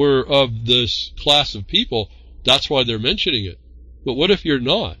were of this class of people, that's why they're mentioning it. But what if you're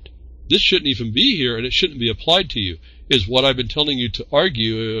not? This shouldn't even be here, and it shouldn't be applied to you, is what I've been telling you to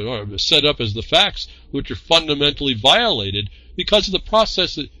argue or set up as the facts, which are fundamentally violated because of the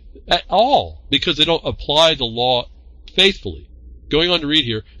process at all, because they don't apply the law faithfully. Going on to read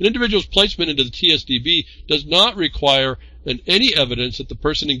here, an individual's placement into the TSDB does not require any evidence that the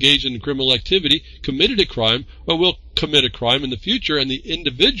person engaged in criminal activity committed a crime or will commit a crime in the future, and the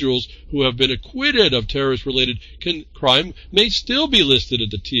individuals who have been acquitted of terrorist-related crime may still be listed at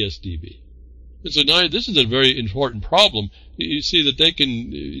the TSDB. And so now this is a very important problem. You see that they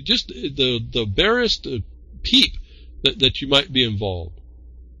can, just the barest peep that you might be involved.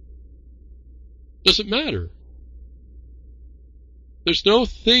 Doesn't matter. There's no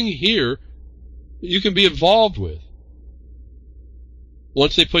thing here that you can be involved with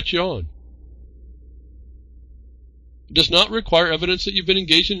once they put you on. It does not require evidence that you've been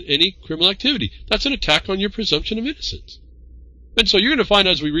engaged in any criminal activity. That's an attack on your presumption of innocence. And so you're going to find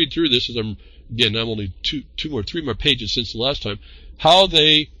as we read through this, as I'm only three more pages since the last time, how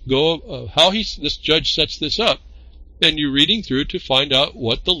they go, this judge sets this up. And you're reading through to find out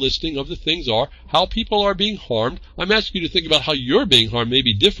what the listing of the things are, how people are being harmed. I'm asking you to think about how you're being harmed,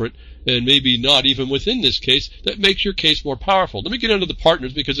 maybe different, and maybe not even within this case. That makes your case more powerful. Let me get into the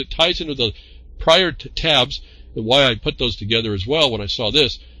partners because it ties into the prior tabs and why I put those together as well when I saw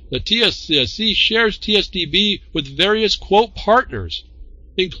this. The TSC shares TSDB with various, quote, partners,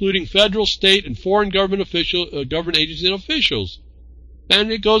 including federal, state, and foreign government agencies and officials. And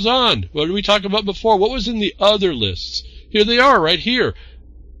it goes on. What did we talk about before? What was in the other lists? Here they are, right here.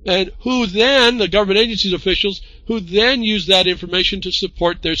 And who then, the government agencies officials, who then use that information to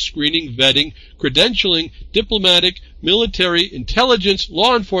support their screening, vetting, credentialing, diplomatic, military, intelligence,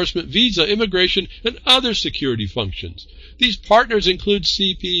 law enforcement, visa, immigration, and other security functions. These partners include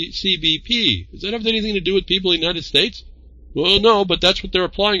CBP. Does that have anything to do with people in the United States? Well, no, but that's what they're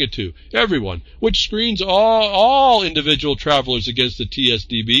applying it to. Everyone, which screens all individual travelers against the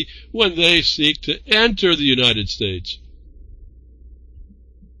TSDB when they seek to enter the United States.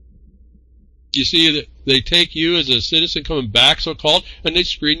 You see that They take you as a citizen coming back, so-called, and they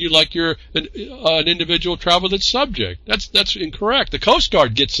screen you like you're an individual traveler that's subject. That's incorrect. The Coast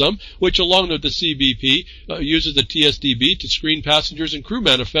Guard gets some, which along with the CBP uses the TSDB to screen passengers and crew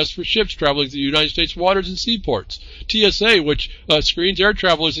manifests for ships traveling through the United States waters and seaports. TSA, which screens air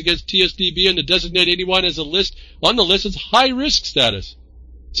travelers against TSDB and to designate anyone as on the list as high-risk status,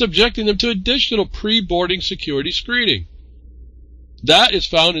 subjecting them to additional pre-boarding security screening. That is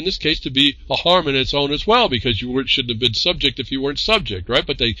found in this case to be a harm in its own as well, because you shouldn't have been subject if you weren't subject, right?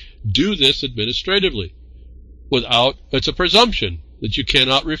 But they do this administratively. It's a presumption that you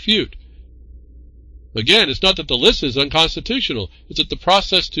cannot refute. Again, it's not that the list is unconstitutional. It's that the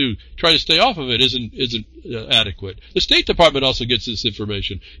process to try to stay off of it isn't adequate. The State Department also gets this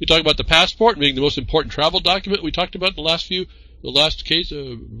information. You talk about the passport being the most important travel document we talked about in the last case,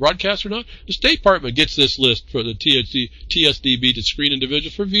 broadcast or not. The State Department gets this list for the TSDB to screen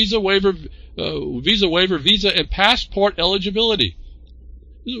individuals for visa waiver, visa and passport eligibility.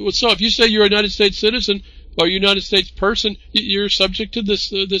 So if you say you're a United States citizen or a United States person, you're subject to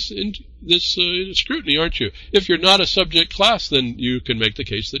this scrutiny, aren't you? If you're not a subject class, then you can make the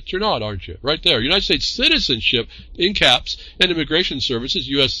case that you're not, aren't you? Right there. United States citizenship, in caps, and Immigration Services,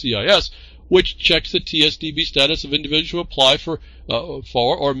 USCIS, which checks the TSDB status of individuals who apply for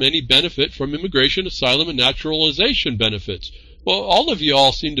or many benefit from immigration, asylum, and naturalization benefits. Well, all of you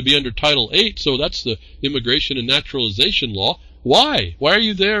all seem to be under Title 8, so that's the immigration and naturalization law. Why? Why are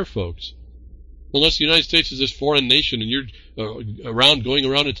you there, folks? Unless the United States is this foreign nation and you're going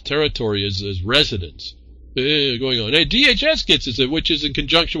around its territory as residents. Going on. Hey, DHS gets it, which is in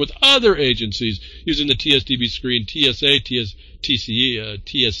conjunction with other agencies using the TSDB screen, TSA, TCE,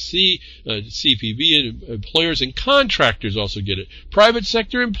 TSC, CPB, employers and contractors also get it. Private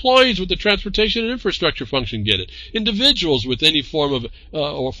sector employees with the transportation and infrastructure function get it. Individuals with any form of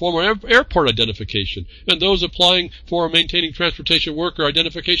or former airport identification, and those applying for or maintaining transportation worker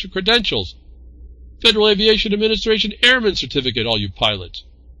identification credentials. Federal Aviation Administration Airman Certificate, all you pilots.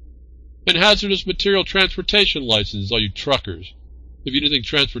 And hazardous material transportation licenses, all you truckers. If you didn't think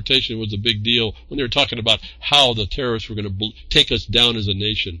transportation was a big deal when they were talking about how the terrorists were going to take us down as a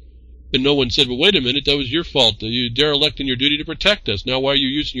nation. And no one said, well, wait a minute, that was your fault. You derelict in your duty to protect us. Now why are you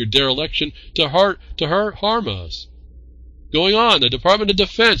using your dereliction to harm us? Going on, the Department of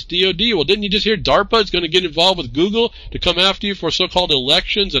Defense, DOD, well, didn't you just hear DARPA is going to get involved with Google to come after you for so-called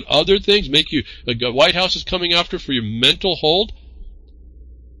elections and other things, make you, the White House is coming after for your mental hold?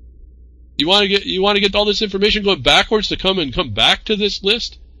 You want to get all this information going backwards to come back to this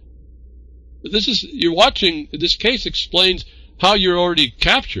list? You're watching, this case explains how you're already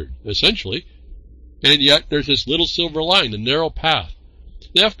captured, essentially. And yet there's this little silver line, the narrow path.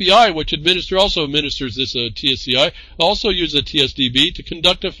 The FBI, which also administers this TSCI, also uses the TSDB to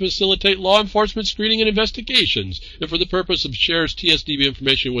conduct and facilitate law enforcement screening and investigations, and for the purpose of shares TSDB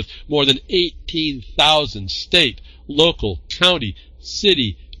information with more than 18,000 state, local, county,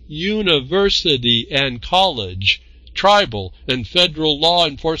 city, university and college, tribal, and federal law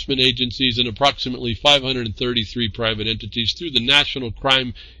enforcement agencies and approximately 533 private entities through the National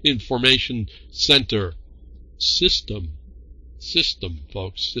Crime Information Center system,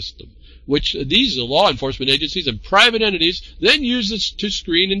 folks, which these law enforcement agencies and private entities then use this to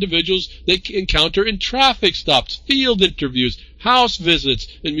screen individuals they encounter in traffic stops, field interviews, house visits,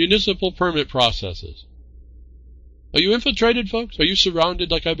 and municipal permit processes. Are you infiltrated, folks? Are you surrounded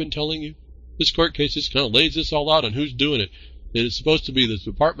like I've been telling you? This court case just kind of lays this all out on who's doing it. And it's supposed to be the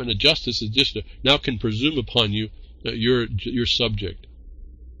Department of Justice is just now can presume upon you that you're subject.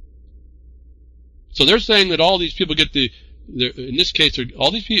 So they're saying that all these people get in this case,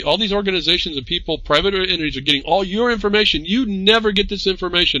 all these organizations and people, private entities are getting all your information. You never get this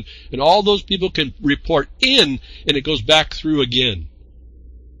information. And all those people can report in, and it goes back through again.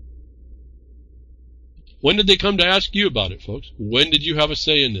 When did they come to ask you about it, folks? When did you have a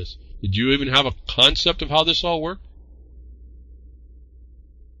say in this? Did you even have a concept of how this all worked?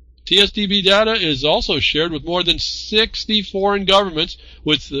 TSDB data is also shared with more than 60 foreign governments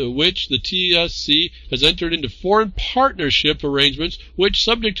with which the TSC has entered into foreign partnership arrangements which,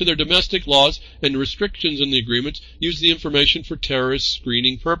 subject to their domestic laws and restrictions in the agreements, use the information for terrorist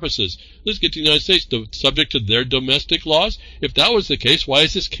screening purposes. Let's get to the United States, subject to their domestic laws. If that was the case, why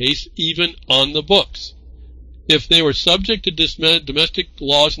is this case even on the books? If they were subject to domestic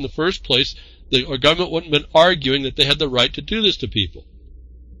laws in the first place, our government wouldn't have been arguing that they had the right to do this to people.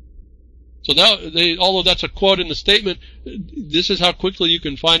 So now, although that's a quote in the statement, this is how quickly you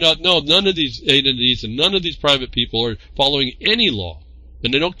can find out, no, none of these entities and none of these private people are following any law,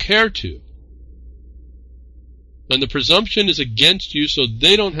 and they don't care to. And the presumption is against you, so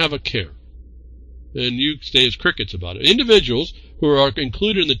they don't have a care. and you stay as crickets about it. Individuals who are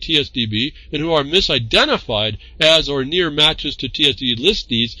included in the TSDB and who are misidentified as or near matches to TSDB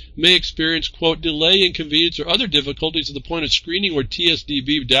listees may experience, quote, delay, inconvenience, or other difficulties at the point of screening where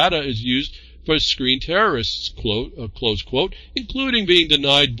TSDB data is used for screen terrorists, close quote, including being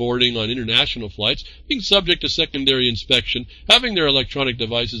denied boarding on international flights, being subject to secondary inspection, having their electronic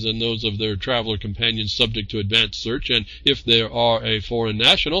devices and those of their traveler companions subject to advanced search, and if they are a foreign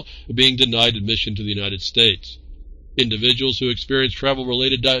national, being denied admission to the United States. Individuals who experience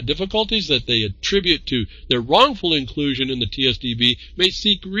travel-related difficulties that they attribute to their wrongful inclusion in the TSDB may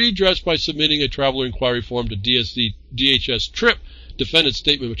seek redress by submitting a traveler inquiry form to DHS TRIP, Defendant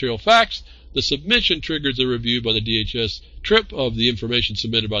Statement of Material Facts. The submission triggers a review by the DHS TRIP of the information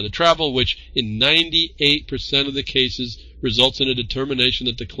submitted by the travel, which in 98% of the cases results in a determination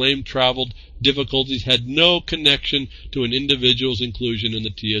that the claimed traveled difficulties had no connection to an individual's inclusion in the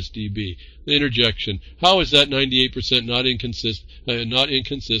TSDB. The interjection. How is that 98% not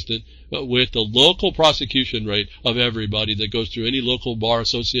inconsistent with the local prosecution rate of everybody that goes through any local bar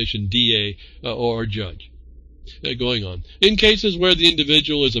association, DA, or judge? Going on. In cases where the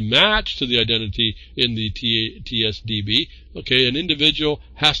individual is a match to the identity in the TSDB, okay, an individual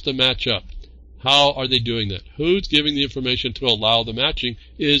has to match up. How are they doing that? Who's giving the information to allow the matching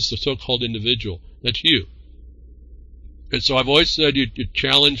is the so-called individual. That's you. And so I've always said you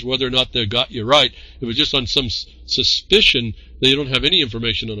challenge whether or not they got you right. If it's just on some suspicion that you don't have any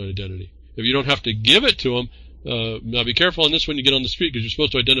information on identity. If you don't have to give it to them, now be careful on this when you get on the street because you're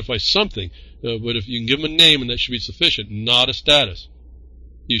supposed to identify something. But if you can give them a name, and that should be sufficient, not a status.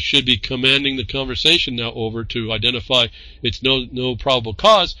 You should be commanding the conversation now over to identify it's no probable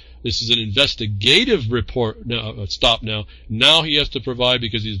cause. This is an investigative report now. Stop now. Now he has to provide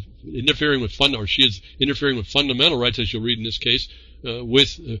because he's interfering with she is interfering with fundamental rights, as you'll read in this case.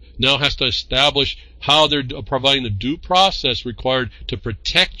 Now has to establish how they're providing the due process required to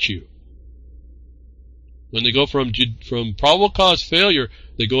protect you. When they go from probable cause failure,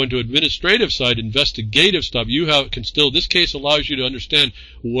 they go into administrative side, investigative stuff. This case allows you to understand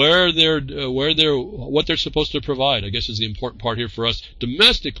what they're supposed to provide. I guess is the important part here for us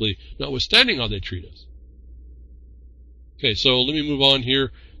domestically, notwithstanding how they treat us. Okay, so let me move on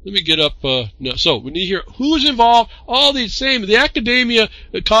here. Let me get up. So we need to hear who's involved. All these the academia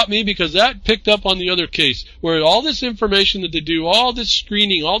caught me because that picked up on the other case where all this information that they do, all this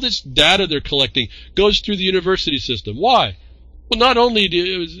screening, all this data they're collecting goes through the university system. Why? Well, not only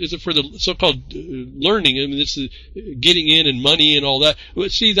is it for the so-called learning, I mean, this is getting in and money and all that.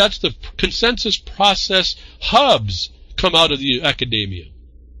 But see, that's the consensus process hubs come out of the academia.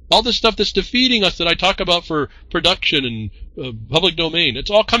 All this stuff that's defeating us that I talk about for production and public domain, it's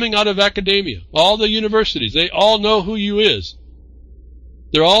all coming out of academia. All the universities, they all know who you is.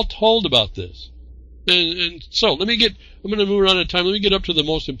 They're all told about this. And so, I'm going to move around out of time. Let me get up to the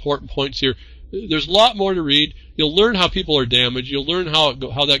most important points here. There's a lot more to read. You'll learn how people are damaged. You'll learn how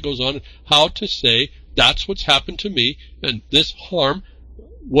that goes on, how to say, that's what's happened to me, and this harm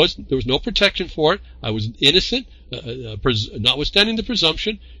there was no protection for it. I was innocent, notwithstanding the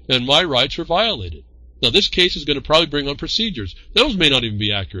presumption, and my rights were violated. Now, this case is going to probably bring on procedures. Those may not even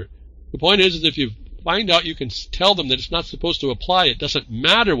be accurate. The point is if you find out, you can tell them that it's not supposed to apply. It doesn't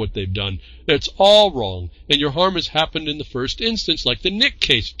matter what they've done. It's all wrong, and your harm has happened in the first instance, like the Nick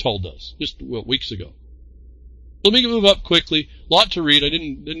case told us just weeks ago. Let me move up quickly. A lot to read. I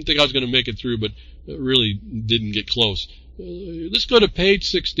didn't think I was going to make it through, but really didn't get close. Let's go to page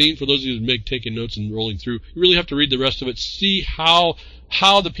 16 for those of you who taking notes and rolling through. You really have to read the rest of it. See how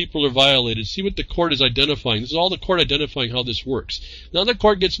the people are violated. See what the court is identifying. This is all the court identifying how this works. Now the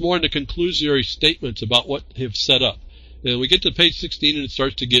court gets more into conclusory statements about what they've set up. And we get to page 16 and it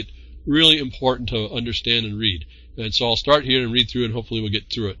starts to get really important to understand and read. And so I'll start here and read through and hopefully we'll get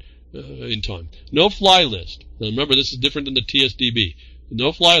through it in time. No-fly list. Now remember, this is different than the TSDB. The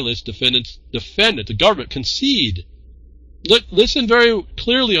no-fly list, the government concede. Listen very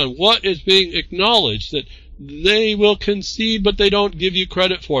clearly on what is being acknowledged, that they will concede, but they don't give you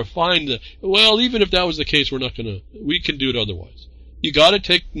credit for. Even if that was the case, we can do it otherwise. You got to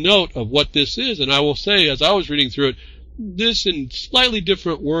take note of what this is, and I will say, as I was reading through it, this in slightly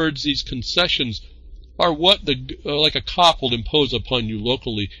different words, these concessions are what like a cop will impose upon you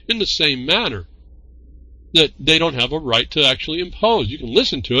locally in the same manner that they don't have a right to actually impose. You can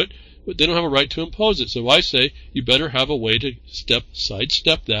listen to it, but they don't have a right to impose it. So I say you better have a way to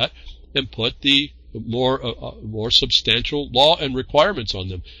sidestep that and put the more substantial law and requirements on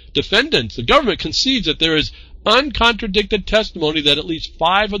them. Defendants, the government concedes that there is uncontradicted testimony that at least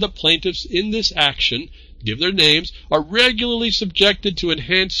 5 of the plaintiffs in this action, give their names, are regularly subjected to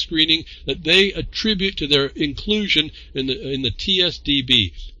enhanced screening that they attribute to their inclusion in the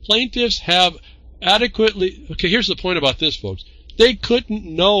TSDB. Plaintiffs have adequately... Okay, here's the point about this, folks. They couldn't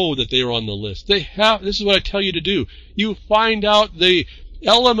know that they were on the list. This is what I tell you to do. You find out the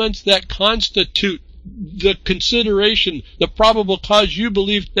elements that constitute the consideration, the probable cause you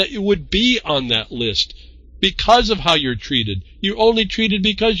believe that it would be on that list because of how you're treated. You're only treated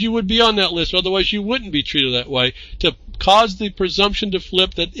because you would be on that list, otherwise you wouldn't be treated that way, to cause the presumption to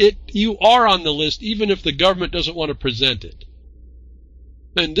flip that you are on the list even if the government doesn't want to present it.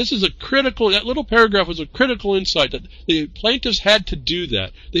 And this is that little paragraph was a critical insight, that the plaintiffs had to do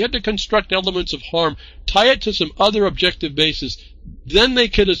that. They had to construct elements of harm, tie it to some other objective basis, then they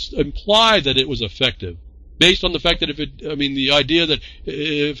could imply that it was effective. Based on the fact that the idea that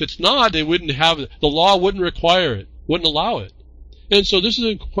if it's not, they wouldn't have it. The law wouldn't require it, wouldn't allow it. And so this is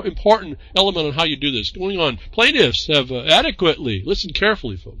an important element on how you do this. Going on, plaintiffs have adequately, listen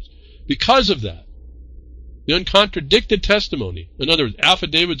carefully, folks, because of that, the uncontradicted testimony, in other words,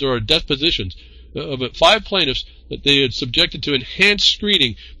 affidavits or depositions of 5 plaintiffs that they had subjected to enhanced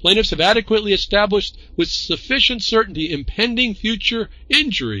screening, plaintiffs have adequately established with sufficient certainty impending future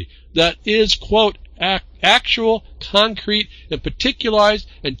injury that is, quote, actual, concrete, and particularized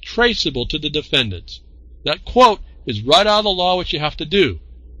and traceable to the defendants. That quote is right out of the law what you have to do.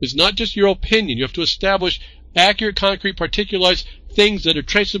 It's not just your opinion. You have to establish accurate, concrete, particularized things that are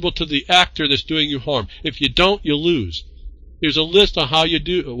traceable to the actor that's doing you harm. If you don't, you lose. There's a list on how you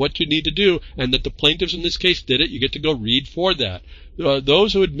do what you need to do, and that the plaintiffs in this case did it. You get to go read for that.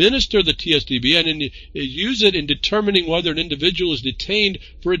 Those who administer the TSDB and use it in determining whether an individual is detained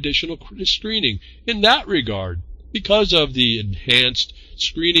for additional screening. In that regard, because of the enhanced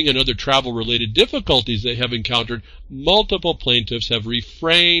screening and other travel-related difficulties they have encountered, multiple plaintiffs have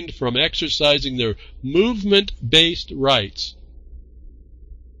refrained from exercising their movement-based rights,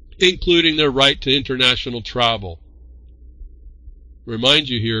 including their right to international travel. Remind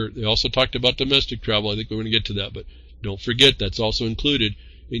you here, they also talked about domestic travel. I think we're going to get to that, but don't forget that's also included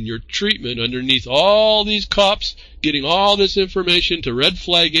in your treatment underneath all these cops getting all this information to red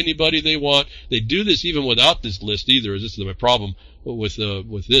flag anybody they want. They do this even without this list either. This is my problem with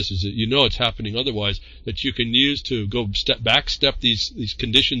this, is that you know it's happening otherwise, that you can use to go backstep these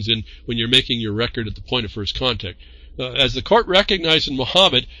conditions in when you're making your record at the point of first contact. As the court recognized in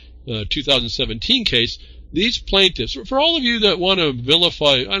Muhammad, 2017 case, these plaintiffs, for all of you that want to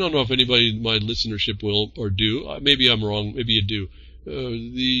vilify, I don't know if anybody in my listenership will or do, maybe I'm wrong, maybe you do,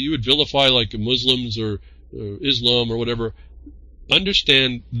 you would vilify like Muslims or Islam or whatever,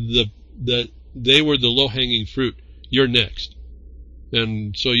 understand that they were the low-hanging fruit. You're next.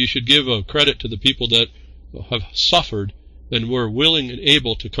 And so you should give a credit to the people that have suffered and were willing and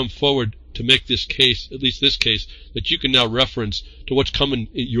able to come forward to make this case, at least this case, that you can now reference to what's coming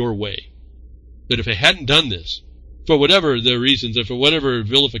your way. That if they hadn't done this, for whatever their reasons, and for whatever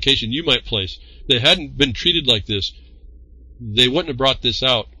vilification you might place, they hadn't been treated like this, they wouldn't have brought this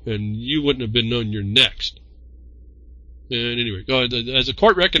out, and you wouldn't have been known you're next. And anyway, as the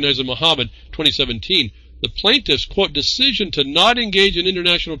court recognized in Muhammad 2017, the plaintiff's, quote, decision to not engage in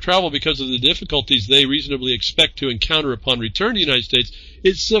international travel because of the difficulties they reasonably expect to encounter upon return to the United States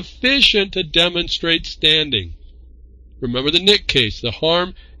is sufficient to demonstrate standing. Remember the Nick case. The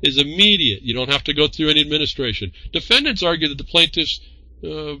harm is immediate. You don't have to go through any administration. Defendants argue that the plaintiffs,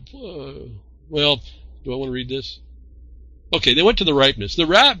 well, do I want to read this? Okay, they went to the ripeness.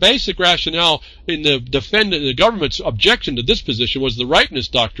 The basic rationale in the government's objection to this position was the ripeness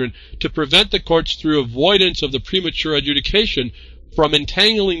doctrine to prevent the courts through avoidance of the premature adjudication from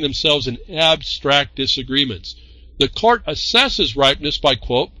entangling themselves in abstract disagreements. The court assesses ripeness by,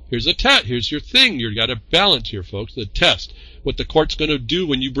 quote, here's a test, here's your thing, you've got a balance here, folks, the test, what the court's going to do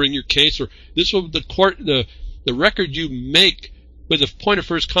when you bring your case, or this will the record you make with a point of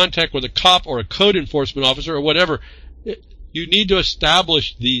first contact with a cop or a code enforcement officer or whatever. You need to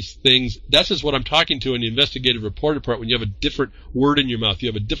establish these things. That's just what I'm talking to in the investigative reporter part, when you have a different word in your mouth, you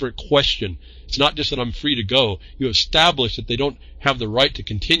have a different question. It's not just that I'm free to go. You establish that they don't have the right to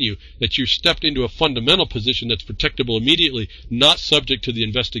continue, that you stepped into a fundamental position that's protectable immediately, not subject to the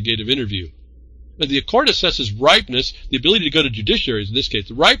investigative interview. And the court assesses ripeness, the ability to go to judiciaries, in this case,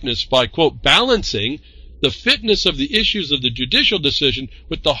 the ripeness by, quote, balancing the fitness of the issues of the judicial decision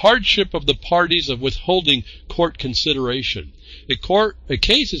with the hardship of the parties of withholding court consideration. A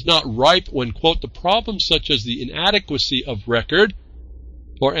case is not ripe when, quote, the problems such as the inadequacy of record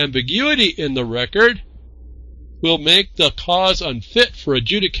or ambiguity in the record will make the cause unfit for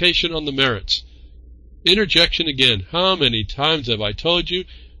adjudication on the merits. Interjection again. How many times have I told you?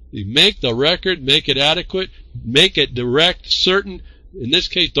 You make the record, make it adequate, make it direct, certain. In this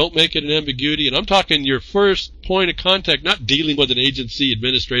case, don't make it an ambiguity. And I'm talking your first point of contact, not dealing with an agency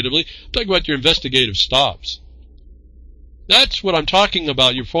administratively. I'm talking about your investigative stops. That's what I'm talking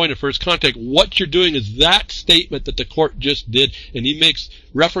about, your point of first contact. What you're doing is that statement that the court just did, and he makes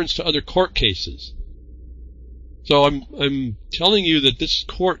reference to other court cases. So I'm telling you that this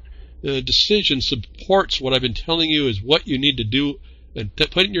court decision supports what I've been telling you is what you need to do and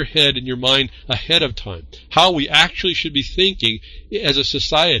put it in your head and your mind ahead of time. How we actually should be thinking as a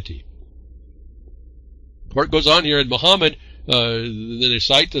society. The court goes on here, and Muhammad, then they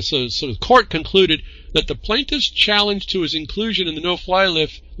cite this, so the court concluded that the plaintiff's challenge to his inclusion in the no-fly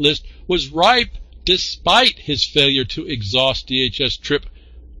list was ripe despite his failure to exhaust DHS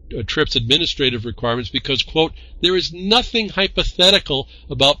TRIP's administrative requirements because, quote, there is nothing hypothetical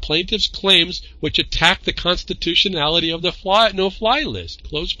about plaintiff's claims which attack the constitutionality of the no-fly list,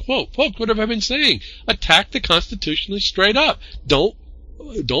 close quote. Folks, what have I been saying? Attack the Constitution straight up. Don't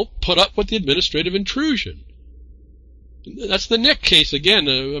put up with the administrative intrusion. That's the Nick case again.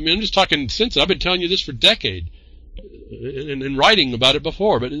 I'm just talking since I've been telling you this for decades and writing about it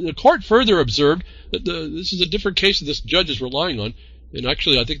before. But the court further observed that this is a different case that this judge is relying on. And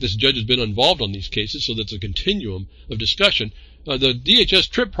actually, I think this judge has been involved on these cases, so that's a continuum of discussion. The DHS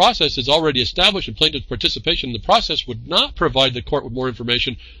TRIP process is already established, and plaintiff's participation in the process would not provide the court with more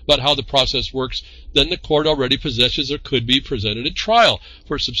information about how the process works than the court already possesses or could be presented at trial.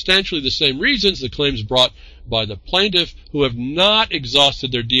 For substantially the same reasons, the claims brought by the plaintiff who have not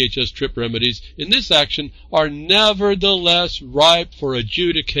exhausted their DHS TRIP remedies in this action are nevertheless ripe for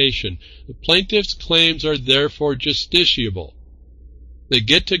adjudication. The plaintiff's claims are therefore justiciable. They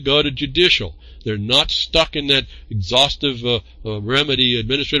get to go to judicial. They're not stuck in that exhaustive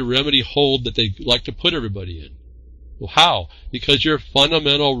administrative remedy hold that they like to put everybody in. Well, how? Because your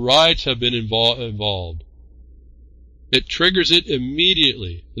fundamental rights have been involved. It triggers it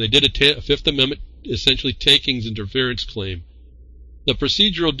immediately. They did a Fifth Amendment, essentially takings interference claim. The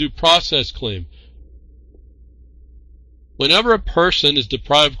procedural due process claim. Whenever a person is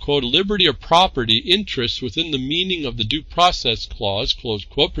deprived, quote, liberty or property interests within the meaning of the due process clause, close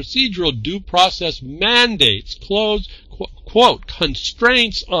quote, procedural due process mandates, close quote,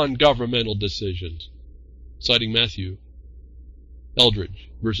 constraints on governmental decisions. Citing Matthew Eldridge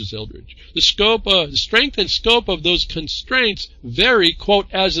versus Eldridge. The strength and scope of those constraints vary, quote,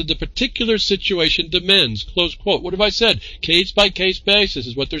 as the particular situation demands, close quote. What have I said? Case by case basis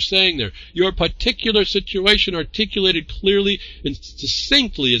is what they're saying there. Your particular situation articulated clearly and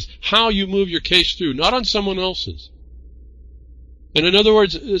succinctly is how you move your case through, not on someone else's. And in other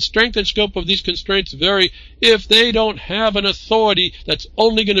words, the strength and scope of these constraints vary if they don't have an authority that's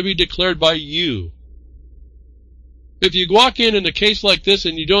only going to be declared by you. If you walk in a case like this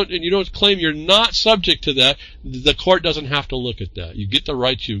and you don't claim you're not subject to that, the court doesn't have to look at that. You get the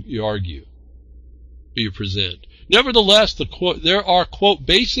rights you argue, or you present. Nevertheless, there are, quote,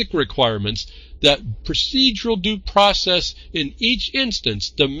 basic requirements that procedural due process in each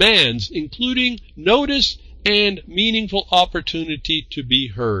instance demands, including notice and meaningful opportunity to be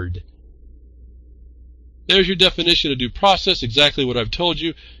heard. There's your definition of due process, exactly what I've told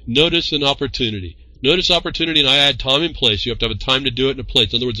you. Notice and opportunity. Notice, opportunity, and I add time and place. You have to have a time to do it and a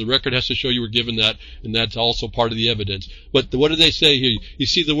place. In other words, the record has to show you were given that, and that's also part of the evidence. But what do they say here? You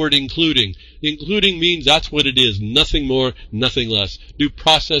see the word including. Including means that's what it is. Nothing more, nothing less. Due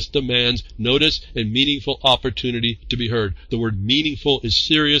process demands notice and meaningful opportunity to be heard. The word meaningful is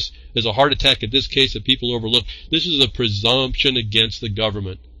serious. There's a heart attack in this case that people overlook. This is a presumption against the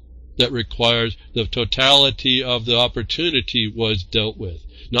government that requires the totality of the opportunity was dealt with.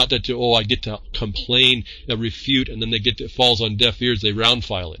 Not that, I get to complain, refute, and then it falls on deaf ears, they round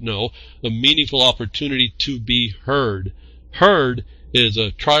file it. No, a meaningful opportunity to be heard. Heard is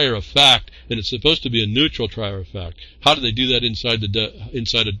a trier of fact, and it's supposed to be a neutral trier of fact. How do they do that inside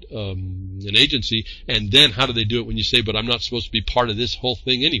an agency? And then how do they do it when you say, but I'm not supposed to be part of this whole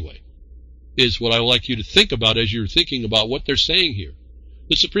thing anyway? Is what I would like you to think about as you're thinking about what they're saying here.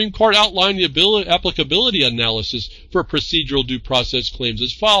 The Supreme Court outlined the applicability analysis for procedural due process claims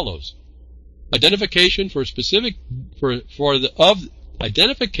as follows. Identification of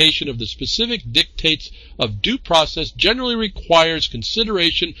the specific dictates of due process generally requires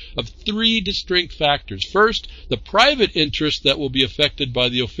consideration of three distinct factors. First, the private interest that will be affected by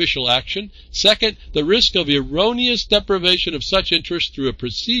the official action. Second, the risk of erroneous deprivation of such interest through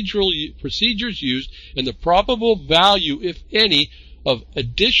procedures used, and the probable value, if any, of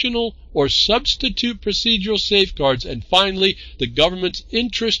additional or substitute procedural safeguards, and finally, the government's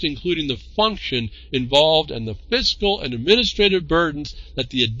interest, including the function involved and the fiscal and administrative burdens that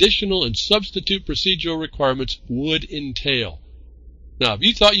the additional and substitute procedural requirements would entail. Now, if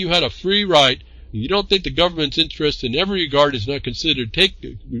you thought you had a free right, and you don't think the government's interest in every regard is not considered, take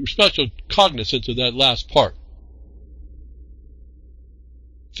special cognizance of that last part.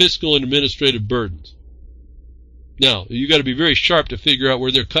 Fiscal and administrative burdens. Now, you got to be very sharp to figure out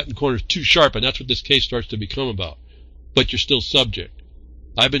where they're cutting corners too sharp, and that's what this case starts to become about. But you're still subject.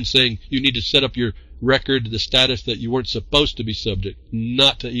 I've been saying you need to set up your record to the status that you weren't supposed to be subject,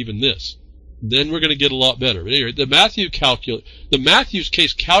 not to even this. Then we're going to get a lot better. But anyway, the Matthews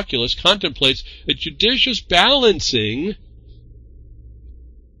case calculus contemplates a judicious balancing.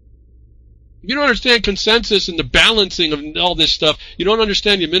 If you don't understand consensus and the balancing of all this stuff, you don't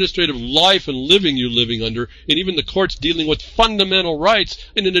understand the administrative life and living you're living under, and even the courts dealing with fundamental rights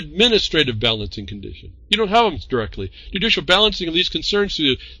in an administrative balancing condition. You don't have them directly. Judicial balancing of these concerns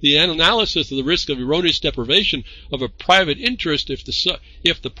through the analysis of the risk of erroneous deprivation of a private interest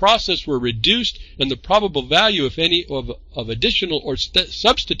if the process were reduced and the probable value, if any, of additional or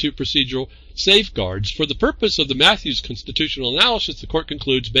substitute procedural safeguards. For the purpose of the Matthews constitutional analysis, the court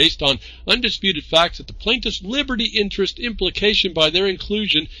concludes, based on undisputed facts, that the plaintiff's liberty interest implication by their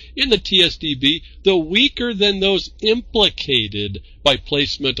inclusion in the TSDB, though weaker than those implicated by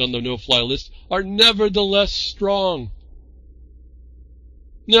placement on the no-fly list, are nevertheless strong.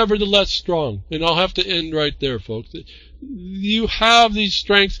 Nevertheless strong. And I'll have to end right there, folks. You have these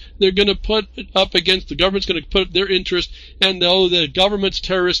strengths. They're going to put up against, the government's going to put their interest, and though the government's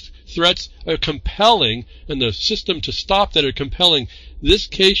terrorist threats are compelling, and the system to stop that are compelling, this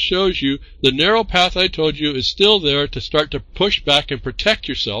case shows you the narrow path I told you is still there to start to push back and protect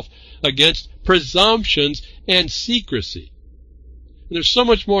yourself against presumptions and secrecy. And there's so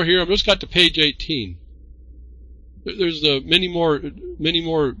much more here. I've just got to page 18. There's many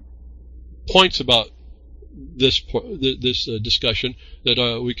more points about this discussion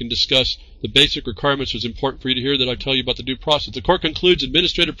that we can discuss. The basic requirements was important for you to hear that I tell you about the due process. The court concludes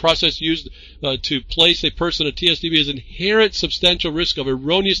administrative process used to place a person at TSDB has inherent substantial risk of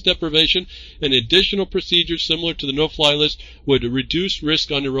erroneous deprivation, and additional procedures similar to the no-fly list would reduce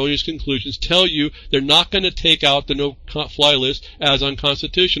risk on erroneous conclusions. Tell you they're not going to take out the no-fly list as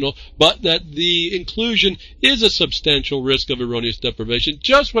unconstitutional, but that the inclusion is a substantial risk of erroneous deprivation.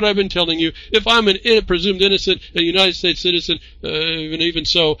 Just what I've been telling you. If I'm a presumed innocent, a United States citizen, and even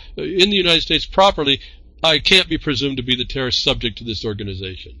so, in the United States properly, I can't be presumed to be the terrorist subject to this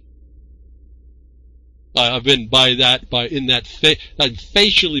organization. I've been I've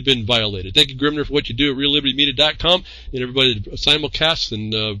facially been violated. Thank you, Grimner, for what you do at reallibertymedia.com, and everybody that simulcasts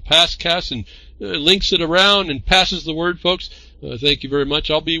and passcasts and links it around and passes the word, folks. Thank you very much.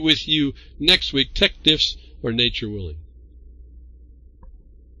 I'll be with you next week, tech diffs or nature willing.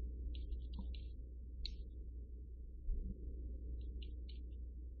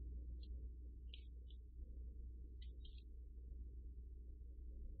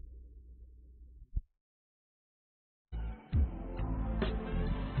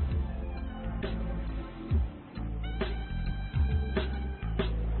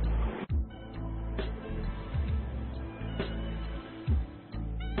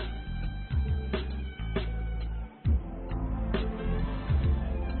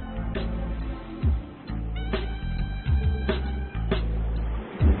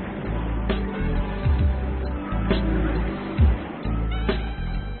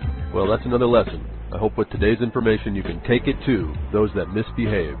 Well, that's another lesson. I hope with today's information you can take it to those that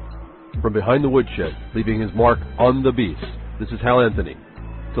misbehave. From behind the woodshed, leaving his mark on the beast, this is Hal Anthony.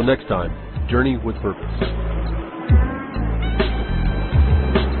 Till next time, journey with purpose.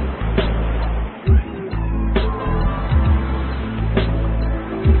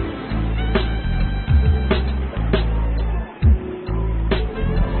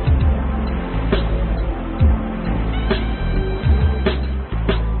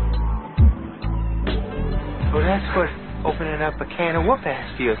 Up a can of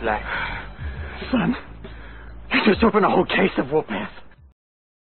whoop-ass feels like. Son, you just opened a whole case of whoop-ass.